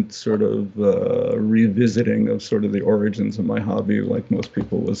pleasant sort of revisiting of sort of the origins of my hobby. Like most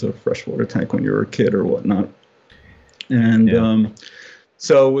people, was a freshwater tank when you were a kid or whatnot. And Yeah.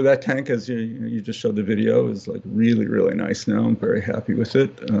 so that tank, as you just showed the video, is like really, really nice now. I'm very happy with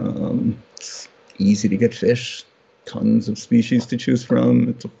it. It's easy to get fish, tons of species to choose from.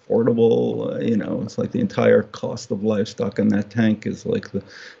 It's affordable. You know, it's like the entire cost of livestock in that tank is like the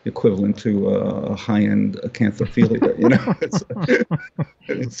equivalent to a high-end acanthophilia. You know,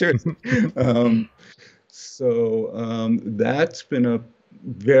 it's seriously. That's been a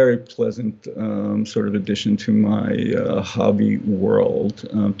very pleasant sort of addition to my hobby world,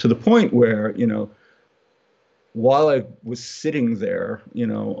 to the point where, you know, while I was sitting there, you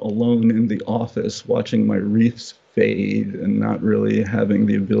know, alone in the office watching my wreaths fade and not really having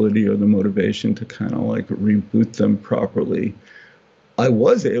the ability or the motivation to kind of like reboot them properly, I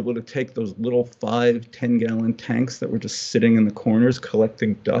was able to take those little 5-10 gallon tanks that were just sitting in the corners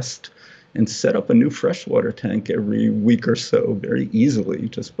collecting dust and set up a new freshwater tank every week or so very easily,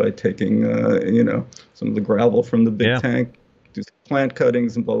 just by taking, you know, some of the gravel from the big Yeah. tank, do some plant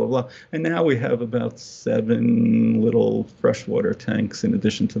cuttings and blah, blah, blah. And now we have about 7 little freshwater tanks in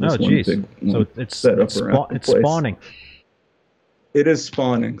addition to this Oh, one geez. big one So it's set up around the it's place. spawning. It is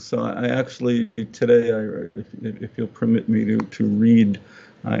spawning. So I actually today, if you'll permit me to read,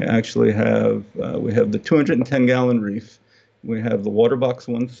 I actually have we have the 210-gallon reef, we have the Waterbox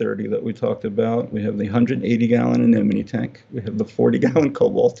 130 that we talked about, we have the 180-gallon anemone tank, we have the 40-gallon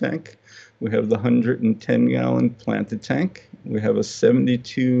cobalt tank, we have the 110-gallon planted tank, we have a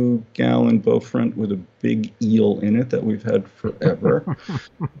 72-gallon Beaufront with a big eel in it that we've had forever.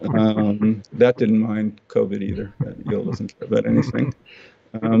 That didn't mind COVID either. That eel doesn't care about anything.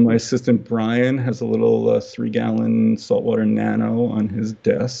 My assistant Brian has a little 3-gallon saltwater nano on his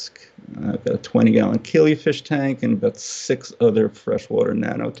desk. I've got a 20-gallon killifish tank and about 6 other freshwater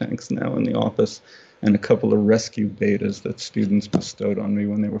nano tanks now in the office, and a couple of rescue betas that students bestowed on me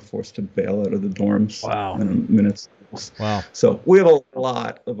when they were forced to bail out of the dorms. Wow. In a minute's notice. Wow. So we have a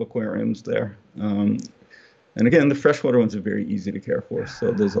lot of aquariums there. And again, the freshwater ones are very easy to care for.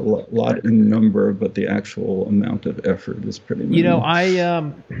 So there's a lot in number, but the actual amount of effort is pretty minimal. You know,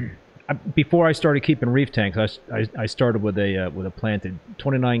 I before I started keeping reef tanks, I started with a planted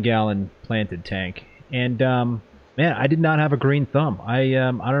 29-gallon planted tank, and man, I did not have a green thumb. I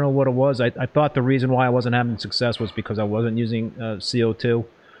don't know what it was. I thought the reason why I wasn't having success was because I wasn't using CO2,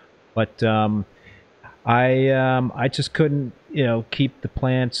 but I just couldn't, you know, keep the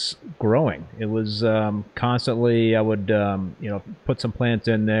plants growing. It was constantly, I would you know, put some plants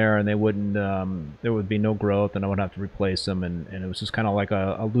in there and they wouldn't, there would be no growth, and I would have to replace them, and it was just kind of like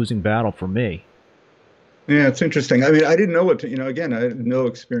a losing battle for me. Yeah, it's interesting. I mean, I didn't know what to, you know, again, I had no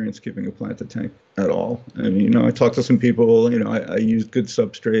experience keeping a planted tank at all. I mean, you know, I talked to some people, you know, I used good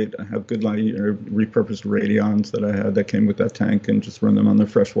substrate. I have good, repurposed radions that I had that came with that tank, and just run them on the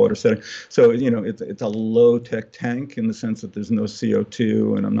freshwater setting. So, you know, it's a low-tech tank in the sense that there's no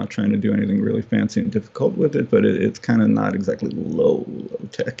CO2, and I'm not trying to do anything really fancy and difficult with it, but it's kind of not exactly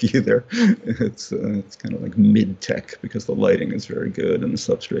low-tech either. It's kind of like mid-tech, because the lighting is very good and the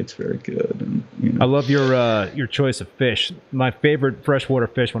substrate's very good. And, you know. I love your choice of fish. My favorite freshwater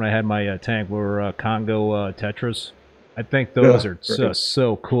fish when I had my tank were Congo tetras. I think those are just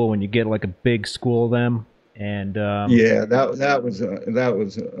so cool when you get like a big school of them. And yeah, that was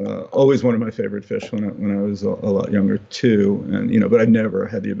always one of my favorite fish when I was a lot younger too. And you know, but I never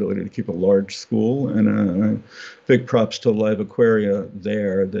had the ability to keep a large school. And big props to Live Aquaria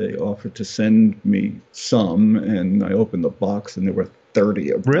there. They offered to send me some, and I opened the box and there were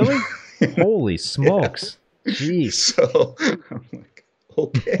 30 of them. Really? Holy smokes! Yeah. Jeez. So I'm like,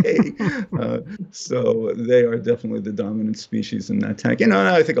 okay. So they are definitely the dominant species in that tank. You know, and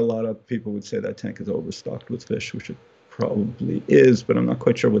I think a lot of people would say that tank is overstocked with fish. We should probably is, but I'm not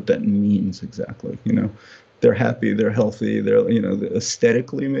quite sure what that means exactly. They're happy, they're healthy, they're,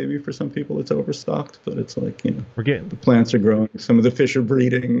 aesthetically maybe for some people it's overstocked, but it's like, the plants are growing, some of the fish are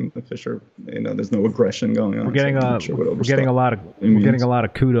breeding, the fish are, there's no aggression going on. We're getting a lot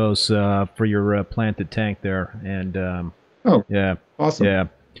of kudos for your planted tank there, and yeah, awesome.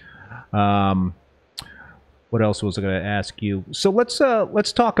 Yeah. What else was I going to ask you? So let's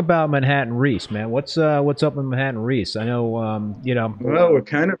talk about Manhattan Reefs, man. What's up in Manhattan Reefs? I know, Well, we're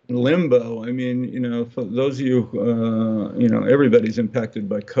kind of in limbo. I mean, for those of you, everybody's impacted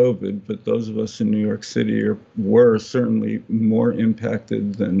by COVID, but those of us in New York City were certainly more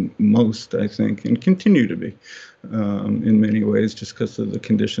impacted than most, I think, and continue to be. In many ways, just because of the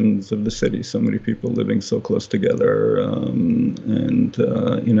conditions of the city. So many people living so close together, and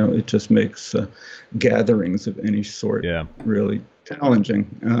it just makes gatherings of any sort really challenging.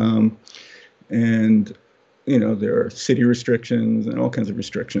 And there are city restrictions and all kinds of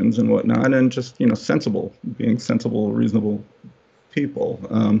restrictions and whatnot, and just being sensible, reasonable people.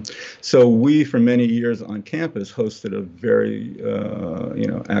 So we, for many years on campus, hosted a very,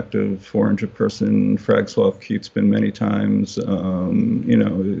 active 400-person frag swap Keatspin many times.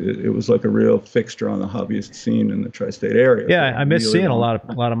 It was like a real fixture on the hobbyist scene in the tri-state area. Yeah, I miss seeing a lot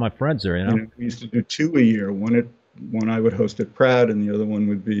of my friends there. We used to do 2 a year. One I would host at Pratt, and the other one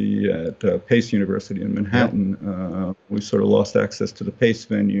would be at Pace University in Manhattan. Yep. We sort of lost access to the Pace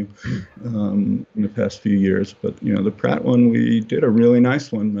venue in the past few years, but the Pratt one, we did a really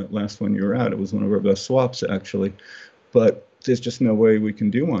nice one. That last one you were at, it was one of our best swaps actually, but there's just no way we can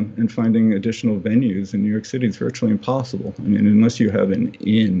do one. And finding additional venues in New York City is virtually impossible. I mean, unless you have an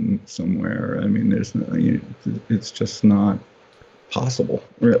inn somewhere, I mean, it's just not possible,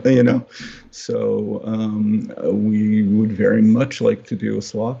 So we would very much like to do a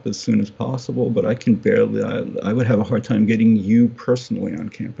swap as soon as possible, but I would have a hard time getting you personally on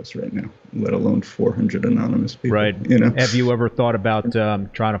campus right now, let alone 400 anonymous people. Right. Have you ever thought about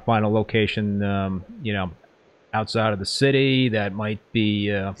trying to find a location, outside of the city that might be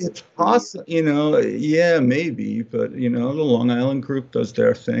it's possible, yeah, maybe, but the Long Island group does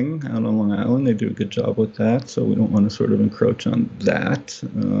their thing out on Long Island. They do a good job with that, so we don't want to sort of encroach on that.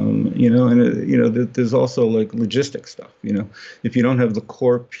 There's also like logistics stuff. If you don't have the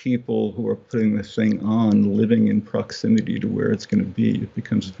core people who are putting the thing on living in proximity to where it's going to be, it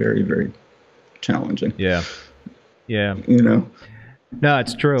becomes very, very challenging. Yeah. No,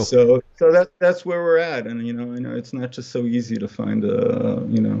 it's true. So that's where we're at, and I know it's not just so easy to find a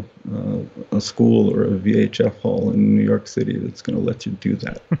school or a VHF hall in New York City that's going to let you do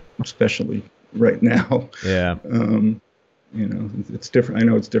that, especially right now. Yeah. It's different. I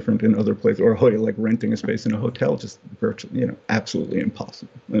know it's different in other places, or like renting a space in a hotel, just virtually, absolutely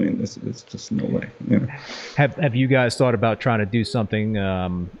impossible. I mean, it's just no way. Have you guys thought about trying to do something,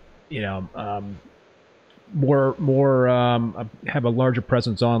 more have a larger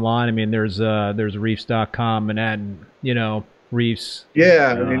presence online? I mean, there's reefs.com and Reefs.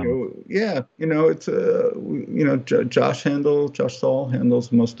 Yeah, it's Josh Saul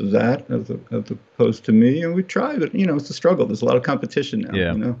handles most of that as opposed to me, and we try, but it's a struggle. There's a lot of competition now.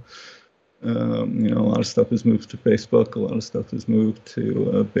 Yeah. A lot of stuff has moved to Facebook. A lot of stuff has moved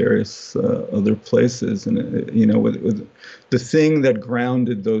to various other places. And, with the thing that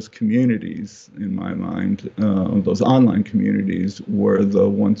grounded those communities, in my mind, those online communities, were the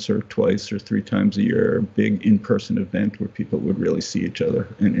once or twice or 3 times a year big in-person event where people would really see each other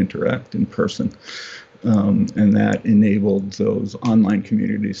and interact in person. And that enabled those online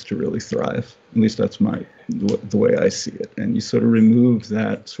communities to really thrive. At least that's the way I see it. And you sort of remove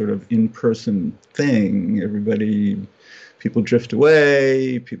that sort of in-person thing, people drift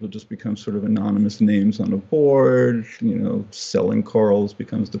away, people just become sort of anonymous names on a board, selling corals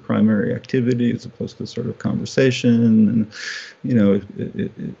becomes the primary activity as opposed to sort of conversation. And,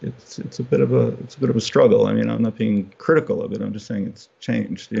 it's a bit of a struggle. I mean, I'm not being critical of it. I'm just saying it's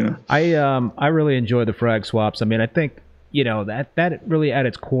changed, I really enjoy the frag swaps. I mean, I think, that really at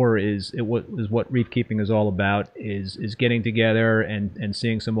its core is what reef keeping is all about, is getting together and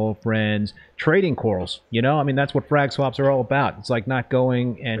seeing some old friends, trading corals. I mean, that's what frag swaps are all about. It's like not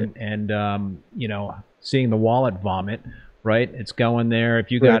going and seeing the wallet vomit, right? It's going there.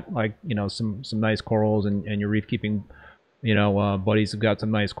 If you got like, some nice corals and your reef keeping, buddies have got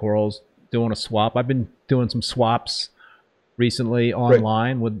some nice corals, doing a swap. I've been doing some swaps recently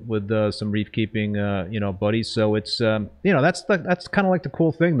online with some reef keeping buddies. So it's that's kind of like the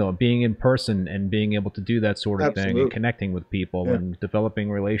cool thing though, being in person and being able to do that sort of thing and connecting with people and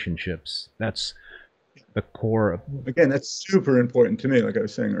developing relationships. That's the core of. Again, that's super important to me. Like I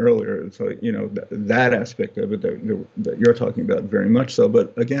was saying earlier, it's like, that aspect of it that you're talking about very much so.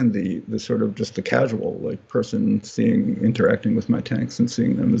 But again, the sort of just the casual like person interacting with my tanks and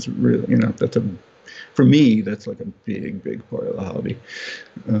seeing them is really, that's for me, that's like a big part of the hobby.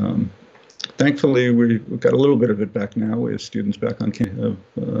 Thankfully, we've got a little bit of it back now. We have students back on campus.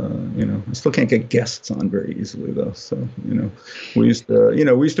 I still can't get guests on very easily though. So, we used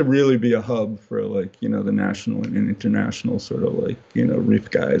to really be a hub for like, the national and international sort of like,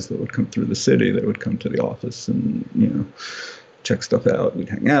 reef guys that would come through the city, that would come to the office and, check stuff out. We'd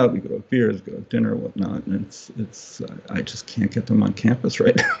hang out, we'd go have beers, go have dinner, whatnot. And I just can't get them on campus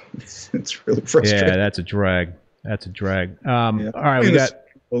right now. It's really frustrating. Yeah, that's a drag. That's a drag. All right,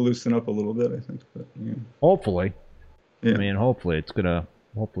 we'll loosen up a little bit, I think. But, yeah. Hopefully. Yeah. I mean, hopefully it's gonna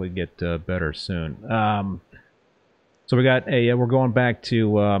get better soon. So we're going back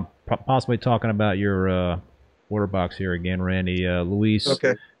to possibly talking about your water box here again, Randy. Luis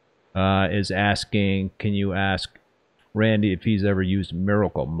is asking, can you ask Randy if he's ever used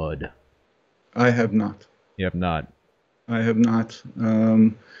Miracle Mud? I have not. You have not? I have not.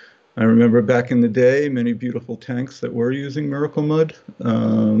 I remember back in the day, many beautiful tanks that were using Miracle Mud.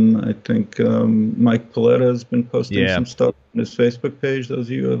 I think Mike Paletta has been posting some stuff on his Facebook page. Those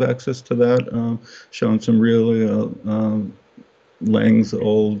of you who have access to that, showing some really Lang's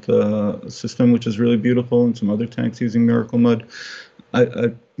old system, which is really beautiful, and some other tanks using Miracle Mud.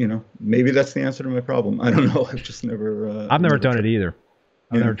 Maybe that's the answer to my problem. I don't know. I've just never. I've never done it either.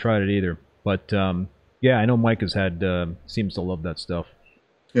 I've never tried it either. But I know Mike has seems to love that stuff.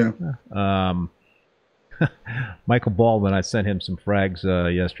 Yeah. Michael Baldwin, I sent him some frags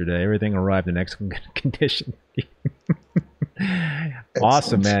yesterday. Everything arrived in excellent condition.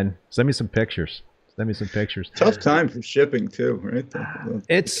 Awesome, man. Send me some pictures. Tough time for shipping too, right?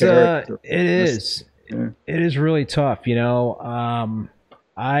 It is really tough.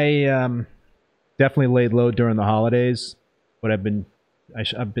 I definitely laid low during the holidays, but I've been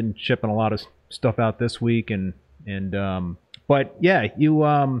shipping a lot of stuff out this week, but yeah,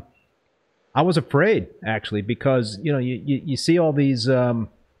 I was afraid actually, because you see all these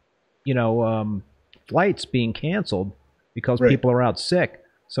flights being canceled because people are out sick.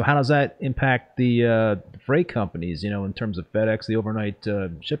 So how does that impact the freight companies? In terms of FedEx, the overnight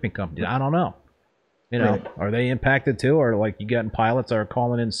shipping companies? I don't know. Are they impacted too, or like you getting pilots that are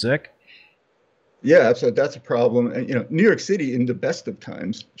calling in sick? Yeah, so that's a problem. And New York City, in the best of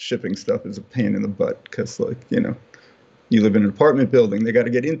times, shipping stuff is a pain in the butt because, like, you live in an apartment building. They got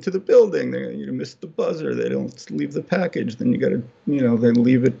to get into the building. You miss the buzzer. They don't leave the package. Then you got to, they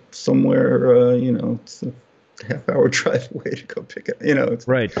leave it somewhere. It's a half-hour drive away to go pick it. It's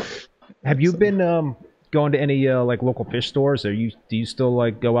right. Have you been going to any like local fish stores? Do you still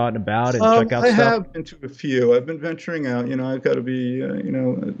like go out and about and check out stuff? I have been to a few. I've been venturing out. I've got to be,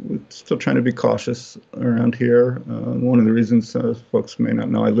 still trying to be cautious around here. One of the reasons folks may not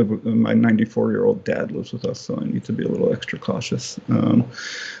know, I live with my 94-year-old dad lives with us, so I need to be a little extra cautious.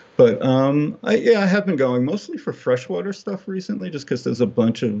 But I have been going mostly for freshwater stuff recently, just because there's a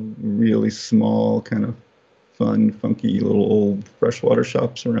bunch of really small kind of fun, funky little old freshwater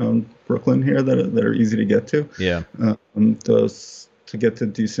shops around Brooklyn here that are easy to get to. Yeah. Those to get to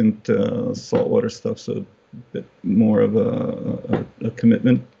decent saltwater stuff's a bit more of a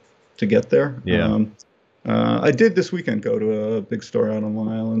commitment to get there. Yeah. I did this weekend go to a big store out on Long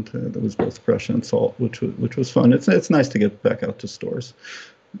Island that was both fresh and salt, which was fun. It's nice to get back out to stores.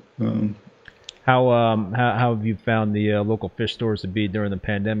 How have you found the local fish stores to be during the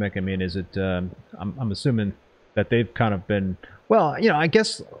pandemic? I mean, is it? I'm assuming that they've kind of been. Well, I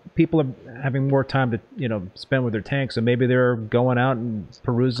guess people are having more time to spend with their tanks, so maybe they're going out and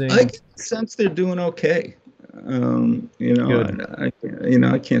perusing. I sense they're doing okay. I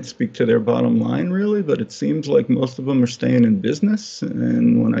can't speak to their bottom line really, but it seems like most of them are staying in business.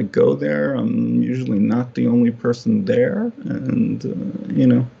 And when I go there, I'm usually not the only person there, and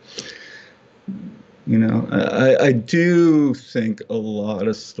I do think a lot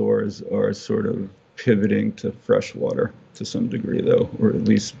of stores are sort of pivoting to freshwater to some degree, though, or at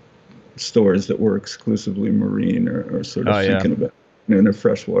least stores that were exclusively marine are sort of thinking about in a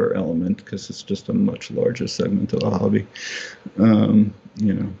freshwater element, because it's just a much larger segment of the hobby.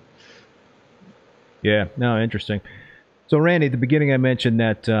 Yeah, no, interesting. So, Randy, at the beginning I mentioned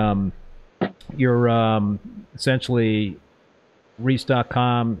that you're essentially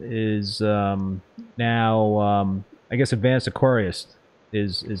Reefs.com is now, I guess, Advanced Aquarist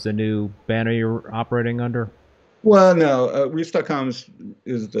is the new banner you're operating under. Well, no, Reefs.com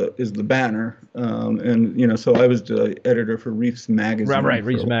is the banner, and so I was the editor for Reefs Magazine. Right,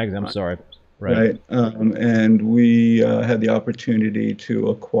 Reefs Magazine. I'm sorry. Right. right? And we had the opportunity to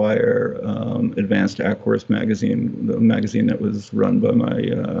acquire Advanced Aquarist magazine, the magazine that was run by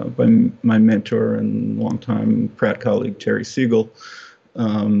my mentor and longtime Pratt colleague Terry Siegel.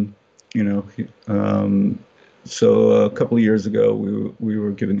 Um, you know, so a couple of years ago, we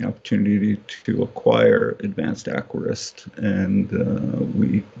were given the opportunity to acquire Advanced Aquarist, and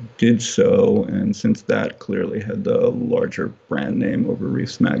we did so. And since that clearly had the larger brand name over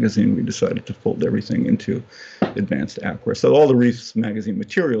Reefs Magazine, we decided to fold everything into Advanced Aquarist. So all the Reefs Magazine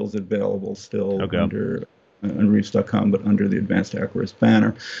materials available still Okay. under on Reefs.com, but under the Advanced Aquarist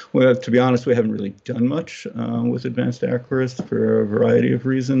banner. Well, to be honest, we haven't really done much with Advanced Aquarist for a variety of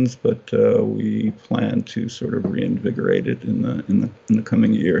reasons, but we plan to sort of reinvigorate it in the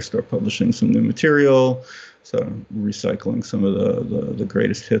coming year, start publishing some new material, so recycling some of the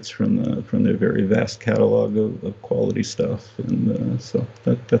greatest hits from their very vast catalog of quality stuff, and so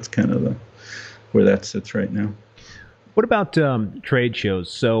that's kind of where that sits right now. What about trade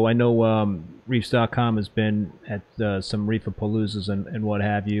shows? So I know Reefs.com has been at some Reefapaloozas and what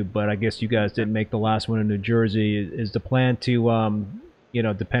have you, but I guess you guys didn't make the last one in New Jersey. Is the plan to,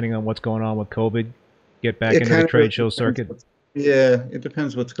 depending on what's going on with COVID, get back It into the kind trade of show depends. circuit? Yeah, it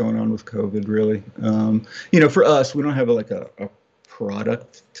depends what's going on with COVID, really. For us, we don't have a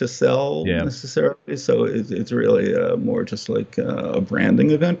product to sell Yeah. necessarily, so it's really more just like a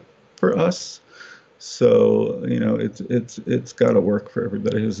branding event for us. So it's got to work for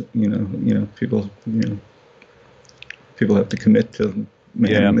everybody. Who's people have to commit to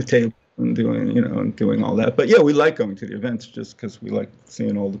Yeah. manning the table and doing all that. But yeah, we like going to the events just because we like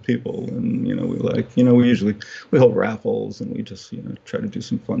seeing all the people, and we hold raffles, and we just try to do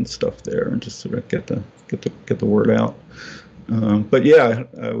some fun stuff there and just sort of get the word out. But yeah,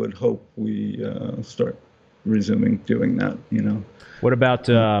 I would hope we start resuming doing that. What about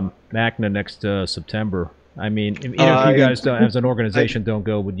MACNA next September? I mean, if you I guys don't, intend, as an I, organization, don't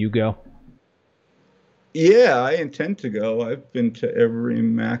go, would you go? yeah, I intend to go. I've been to every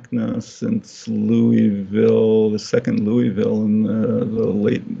MACNA since Louisville, the second Louisville in the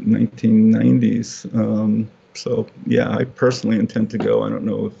late 1990s. So yeah, I personally intend to go. I don't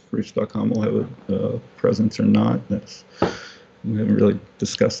know if Reach.com will have a presence or not. We haven't really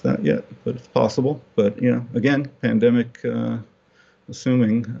discussed that yet, but it's possible. But again, pandemic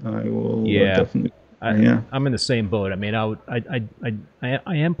assuming, I will Yeah. definitely. I, Yeah. I'm in the same boat. I mean, I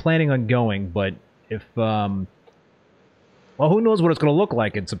am planning on going, but if well, who knows what it's going to look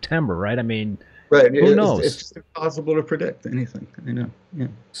like in September, right? I mean, Right. who It's knows? just impossible to predict anything. I know. Yeah.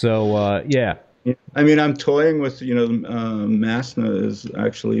 So yeah, Yeah. I mean, I'm toying with, MASNA is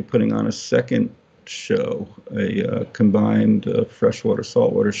actually putting on a second show, a combined freshwater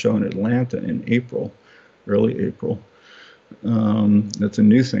saltwater show in Atlanta in April, early April. That's a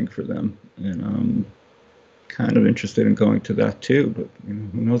new thing for them, and I'm kind of interested in going to that too. But who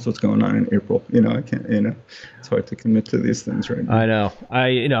knows what's going on in April? I can't. It's hard to commit to these things right now.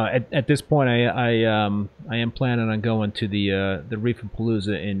 I know. At this point, I am planning on going to the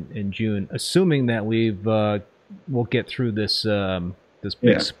Reefapalooza in June, assuming that we'll get through this big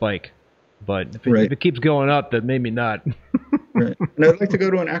Yeah. spike. But if Right. it keeps going up, then maybe not. Right. And I'd like to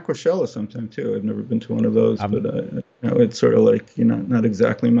go to an Aquashella sometime too. I've never been to one of those, I'm but it's sort of like, not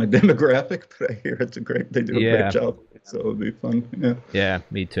exactly my demographic, but I hear they do a great Yeah, job. So it would be fun. Yeah. yeah,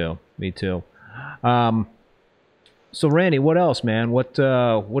 me too, me too. Um, so Randy, what else, man? What do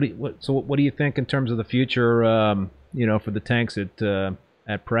you think in terms of the future? For the tanks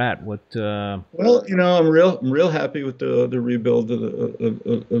at Pratt. Well, I'm real happy with the rebuild of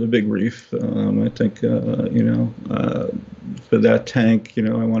the Big Reef. I think, for that tank, I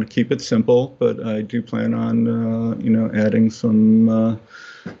want to keep it simple, but I do plan on, adding some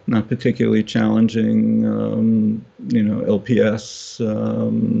not particularly challenging, LPS,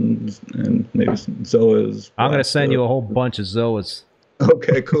 and maybe some ZOAs. I'm gonna But send you a whole bunch of Zoas.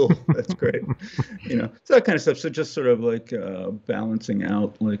 okay, cool. That's great. So that kind of stuff. So just sort of like balancing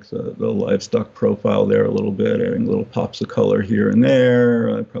out like the livestock profile there a little bit, adding little pops of color here and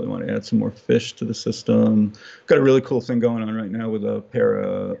there. I probably want to add some more fish to the system. Got a really cool thing going on right now with a pair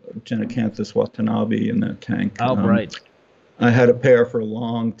of Genacanthus watanabe in that tank. Oh, right. I had a pair for a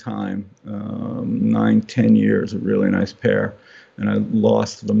long time, 9, 10 years, a really nice pair, and I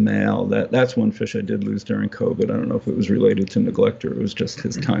lost the male. That's one fish I did lose during COVID. I don't know if it was related to neglect or it was just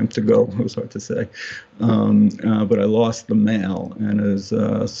his time to go. It was hard to say, but I lost the male, and as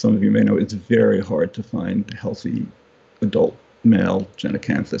some of you may know, it's very hard to find healthy adult male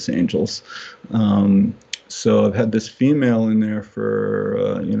Genacanthus angels. So I've had this female in there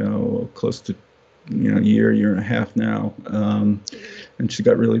for close to year and a half now, and she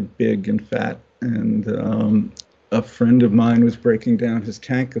got really big and fat. And a friend of mine was breaking down his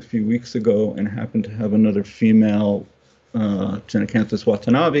tank a few weeks ago and happened to have another female Genecanthus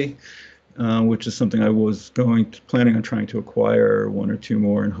watanabe, which is something I was planning on trying to acquire one or two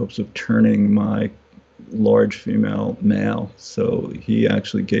more in hopes of turning my large female male. So he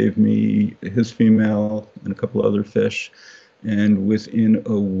actually gave me his female and a couple other fish, and within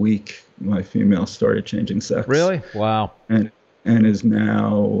a week my female started changing sex. Really? Wow. And is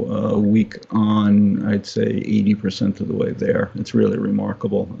now a week on, I'd say 80% of the way there. It's really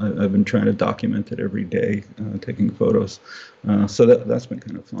remarkable. I've been trying to document it every day, taking photos. So that's been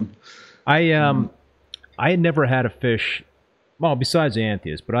kind of fun. I had never had a fish, well, besides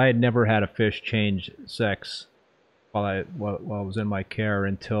Anthias, but I had never had a fish change sex while I was in my care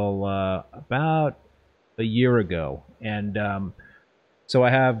until about a year ago. And so I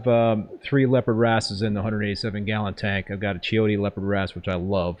have 3 leopard wrasses in the 187-gallon tank. I've got a Chiodi leopard wrasse, which I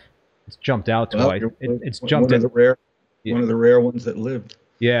love. It's jumped out twice. It's jumped one of the rare ones that lived.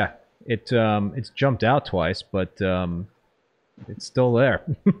 Yeah, it's jumped out twice, but it's still there.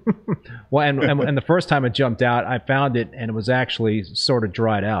 Well, and the first time it jumped out, I found it, and it was actually sort of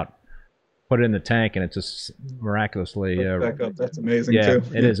dried out. Put it in the tank, and it just miraculously back up. That's amazing. Yeah, too.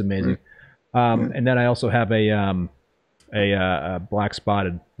 it is amazing. And then I also have a black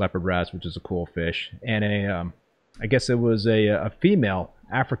spotted leopard wrasse, which is a cool fish, and I guess it was a female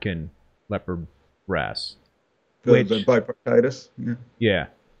African leopard wrasse. The bipartitis. Yeah. Yeah,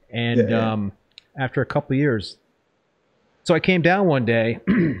 and after a couple of years, so I came down one day,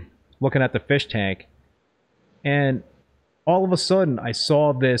 looking at the fish tank, and all of a sudden I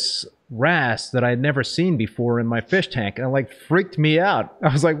saw this wrasse that I had never seen before in my fish tank, and it like freaked me out.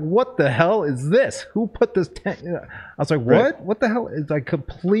 I was like, what the hell is this? Who put this tank? I was like, what? Right. What the hell? It's like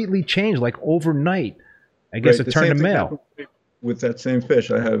completely changed, like overnight. I guess it turned to male. With that same fish,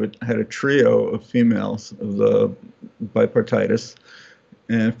 I had a trio of females of the bipartitis,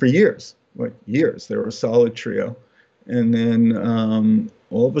 and for years, they were a solid trio. And then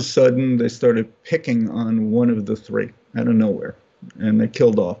all of a sudden, they started picking on one of the 3 out of nowhere, and they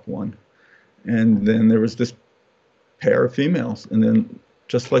killed off one. And then there was this pair of females. And then,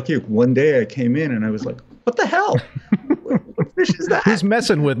 just like you, one day I came in and I was like, what the hell? What fish is that? Who's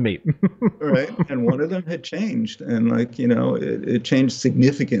messing with me? Right. And one of them had changed. And it changed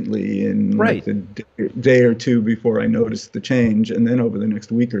significantly in like the day or two before I noticed the change. And then over the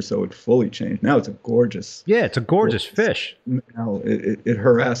next week or so, it fully changed. Now it's a gorgeous. Yeah, it's a gorgeous fish. Now it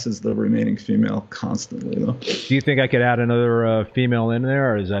harasses the remaining female constantly, though. Do you think I could add another female in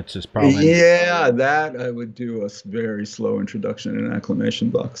there, or is that just probably? Yeah, that I would do a very slow introduction in an acclimation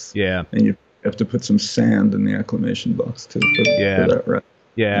box. Yeah. And you have to put some sand in the acclimation box for that, right?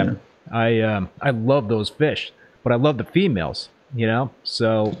 Yeah. I love those fish, but I love the females,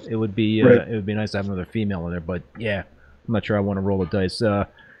 so it would be nice to have another female in there, but yeah, I'm not sure I want to roll the dice.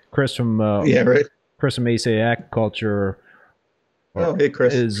 Chris from Chris from ACA Aquaculture hey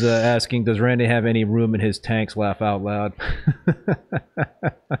Chris is asking, does Randy have any room in his tanks? Laugh out loud.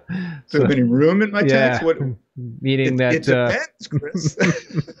 So many room in my tanks? What meaning that it depends, Chris.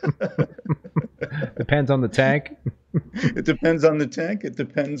 Depends on the tank. It depends on the tank. It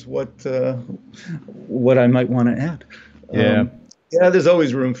depends what I might want to add. Yeah, there's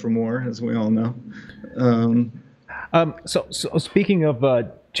always room for more, as we all know. So speaking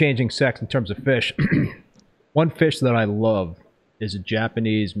of changing sex in terms of fish, one fish that I love is a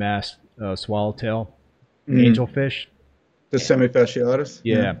Japanese masked swallowtail angelfish. The semifasciatus?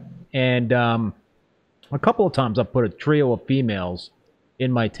 Yeah. And a couple of times I've put a trio of females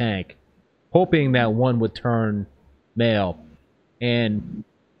in my tank, hoping that one would turn male. And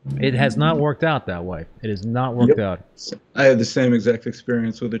it has not worked out that way. It has not worked out. I had the same exact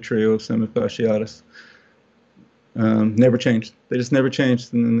experience with a trio of semifasciatus. Never changed. They just never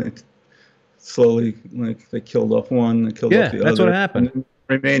changed. And then they slowly, they killed off one, they killed off the other. Yeah, that's what happened. And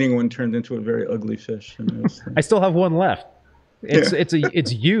the remaining one turned into a very ugly fish. I still have one left.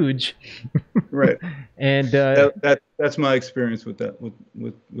 It's huge. Right. And that's my experience with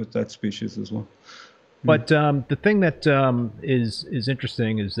that species as well. But the thing that is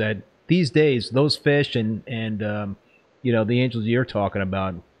interesting is that these days those fish and the angels you're talking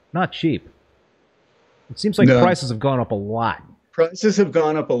about, not cheap. It seems like prices have gone up a lot. Prices have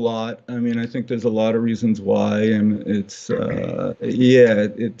gone up a lot. I mean, I think there's a lot of reasons why, and it's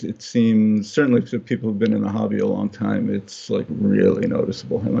it seems, certainly to people who've been in the hobby a long time, it's like really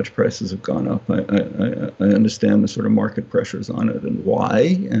noticeable how much prices have gone up. I understand the sort of market pressures on it and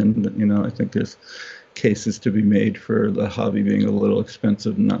why, and I think there's cases to be made for the hobby being a little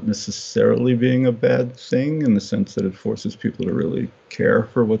expensive, not necessarily being a bad thing in the sense that it forces people to really care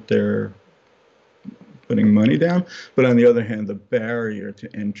for what they're putting money down. But on the other hand, the barrier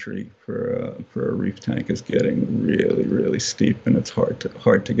to entry for a reef tank is getting really, really steep, and it's hard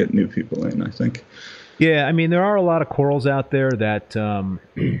to get new people in, I think. Yeah, I mean, there are a lot of corals out there that,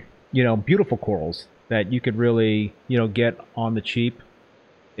 beautiful corals that you could really, get on the cheap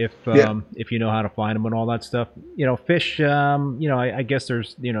if you know how to find them and all that stuff. Fish, I guess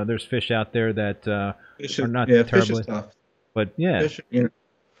there's fish out there that are not fish is terribly, tough. but yeah.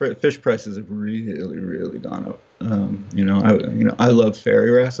 Fish prices have really, really gone up. I love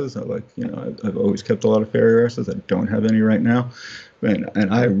fairy wrasses. I've always kept a lot of fairy wrasses. I don't have any right now, and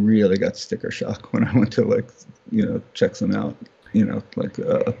I really got sticker shock when I went to check some out.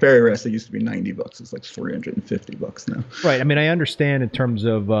 A fairy wrasse that used to be $90 is like $350 now. Right. I mean, I understand in terms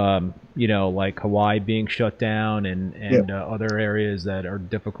of like Hawaii being shut down and other areas that are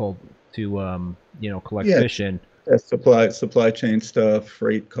difficult to collect fish in. Supply chain stuff,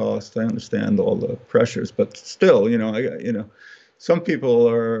 freight costs. I understand all the pressures, but still, some people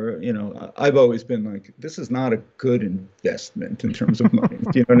are, I've always been like, this is not a good investment in terms of money.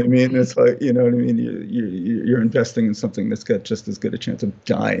 Do you know what I mean? It's like, you know what I mean? You're investing in something that's got just as good a chance of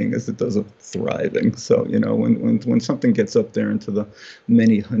dying as it does of thriving. So, when something gets up there into the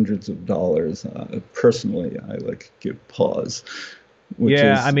many hundreds of dollars, personally, I give pause.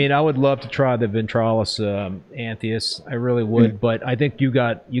 I mean, I would love to try the Ventralis Anthias. I really would, but I think you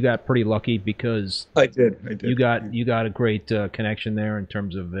got pretty lucky because I did. You got a great connection there in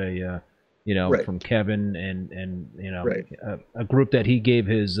terms of from Kevin and a group that he gave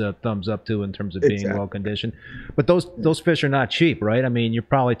his thumbs up to in terms of being well conditioned. But those fish are not cheap, right? I mean, you're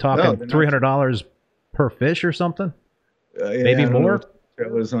probably talking $300 per fish or something, maybe more.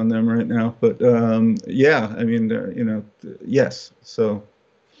 Was on them right now, but I mean, yes. So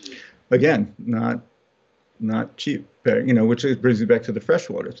again, not cheap, which brings me back to the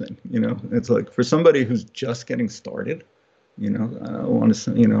freshwater thing. It's like for somebody who's just getting started, I want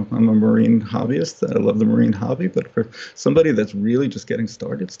to, I'm a marine hobbyist. I love the marine hobby, but for somebody that's really just getting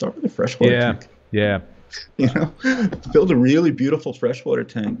started, start with a freshwater tank. Yeah. Build a really beautiful freshwater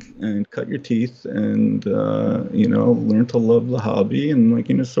tank and cut your teeth and, learn to love the hobby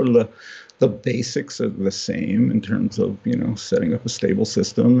and sort of the basics are the same in terms of, setting up a stable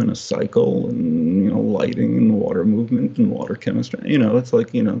system and a cycle and, lighting and water movement and water chemistry. It's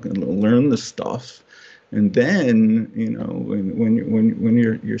like, learn the stuff. And then,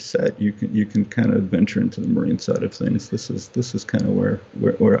 when you're set, you can kind of venture into the marine side of things. This is kind of where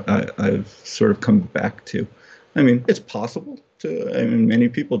I've sort of come back to. I mean, it's possible to. I mean, many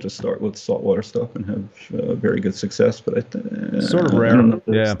people just start with saltwater stuff and have very good success, but sort of rare.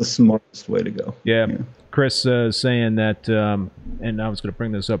 It's the smartest way to go. Yeah. Chris is saying that, and I was going to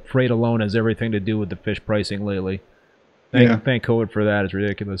bring this up. Freight alone has everything to do with the fish pricing lately. Thank Code for that. It's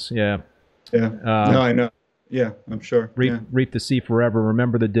ridiculous. Yeah. Yeah. No, I know. Yeah, I'm sure. Reef the Sea Forever.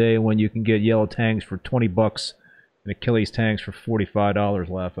 Remember the day when you can get yellow tangs for $20 and Achilles tangs for $45.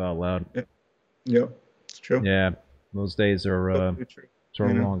 Laugh out loud. Yep, it's true. Yeah, those days are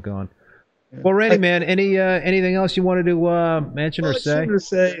sort of long gone. Yeah. Well, Randy, man, anything else you wanted to mention or say? I was going to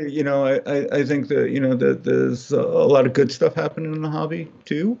say, I think that there's a lot of good stuff happening in the hobby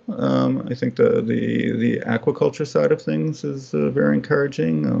too. I think the aquaculture side of things is very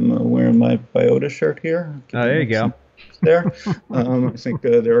encouraging. I'm wearing my Biota shirt here. Oh, there you go. There, I think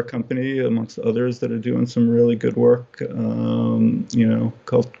they're a company amongst others that are doing some really good work.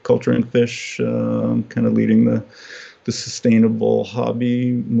 Culture and Fish, kind of leading the sustainable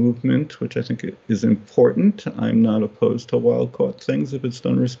hobby movement, which I think is important. I'm not opposed to wild caught things if it's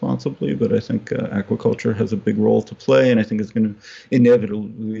done responsibly, but I think aquaculture has a big role to play, and I think it's going to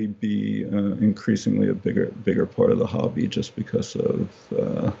inevitably be increasingly a bigger part of the hobby just because of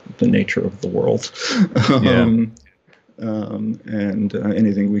the nature of the world. And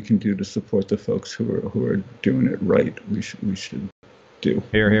anything we can do to support the folks who are doing it right, we should do.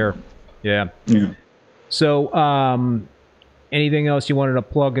 Here. Yeah. So, anything else you wanted to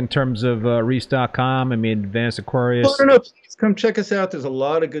plug in terms of Reefs.com? I mean, Advanced Aquarius. Well, I don't know. Please come check us out. There's a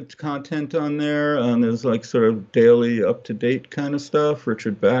lot of good content on there. There's like sort of daily, up-to-date kind of stuff.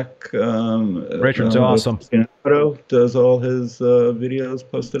 Richard Beck. Richard's awesome. Does all his videos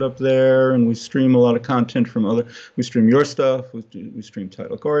posted up there, and we stream a lot of content from we stream your stuff, we stream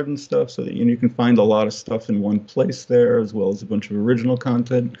Tidal Garden stuff, so that you can find a lot of stuff in one place there, as well as a bunch of original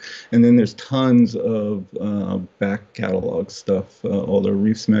content. And then there's tons of back catalog stuff, all the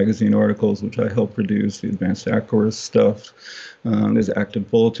Reefs magazine articles, which I help produce, the Advanced Aquarist stuff, There's active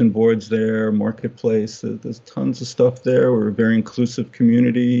bulletin boards there, marketplace. There's tons of stuff there. We're a very inclusive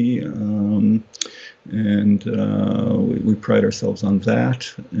community, and we pride ourselves on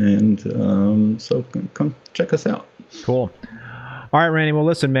that. And so come check us out. Cool. All right, Randy. Well,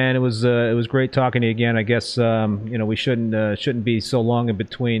 listen, man, it was great talking to you again. I guess we shouldn't be so long in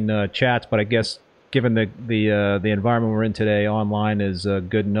between chats, but I guess given the environment we're in today, online is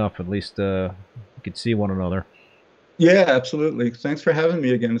good enough. At least we could see one another. Yeah, absolutely. Thanks for having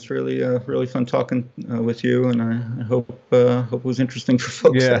me again. It's really really fun talking with you, and I hope it was interesting for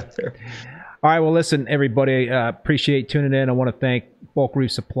folks out there. All right, well, listen, everybody, appreciate tuning in. I want to thank Bulk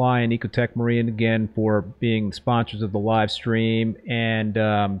Reef Supply and Ecotech Marine again for being sponsors of the live stream, and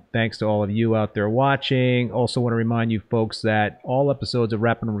thanks to all of you out there watching. Also want to remind you folks that all episodes of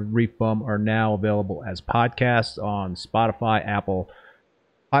Rapping with Reef Bum are now available as podcasts on Spotify, Apple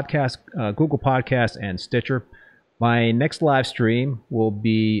Podcasts, Google Podcasts, and Stitcher. My next live stream will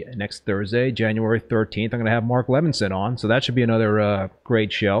be next Thursday, January 13th. I'm going to have Mark Levinson on, so that should be another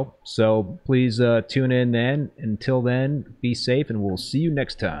great show. So please tune in then. Until then, be safe, and we'll see you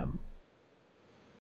next time.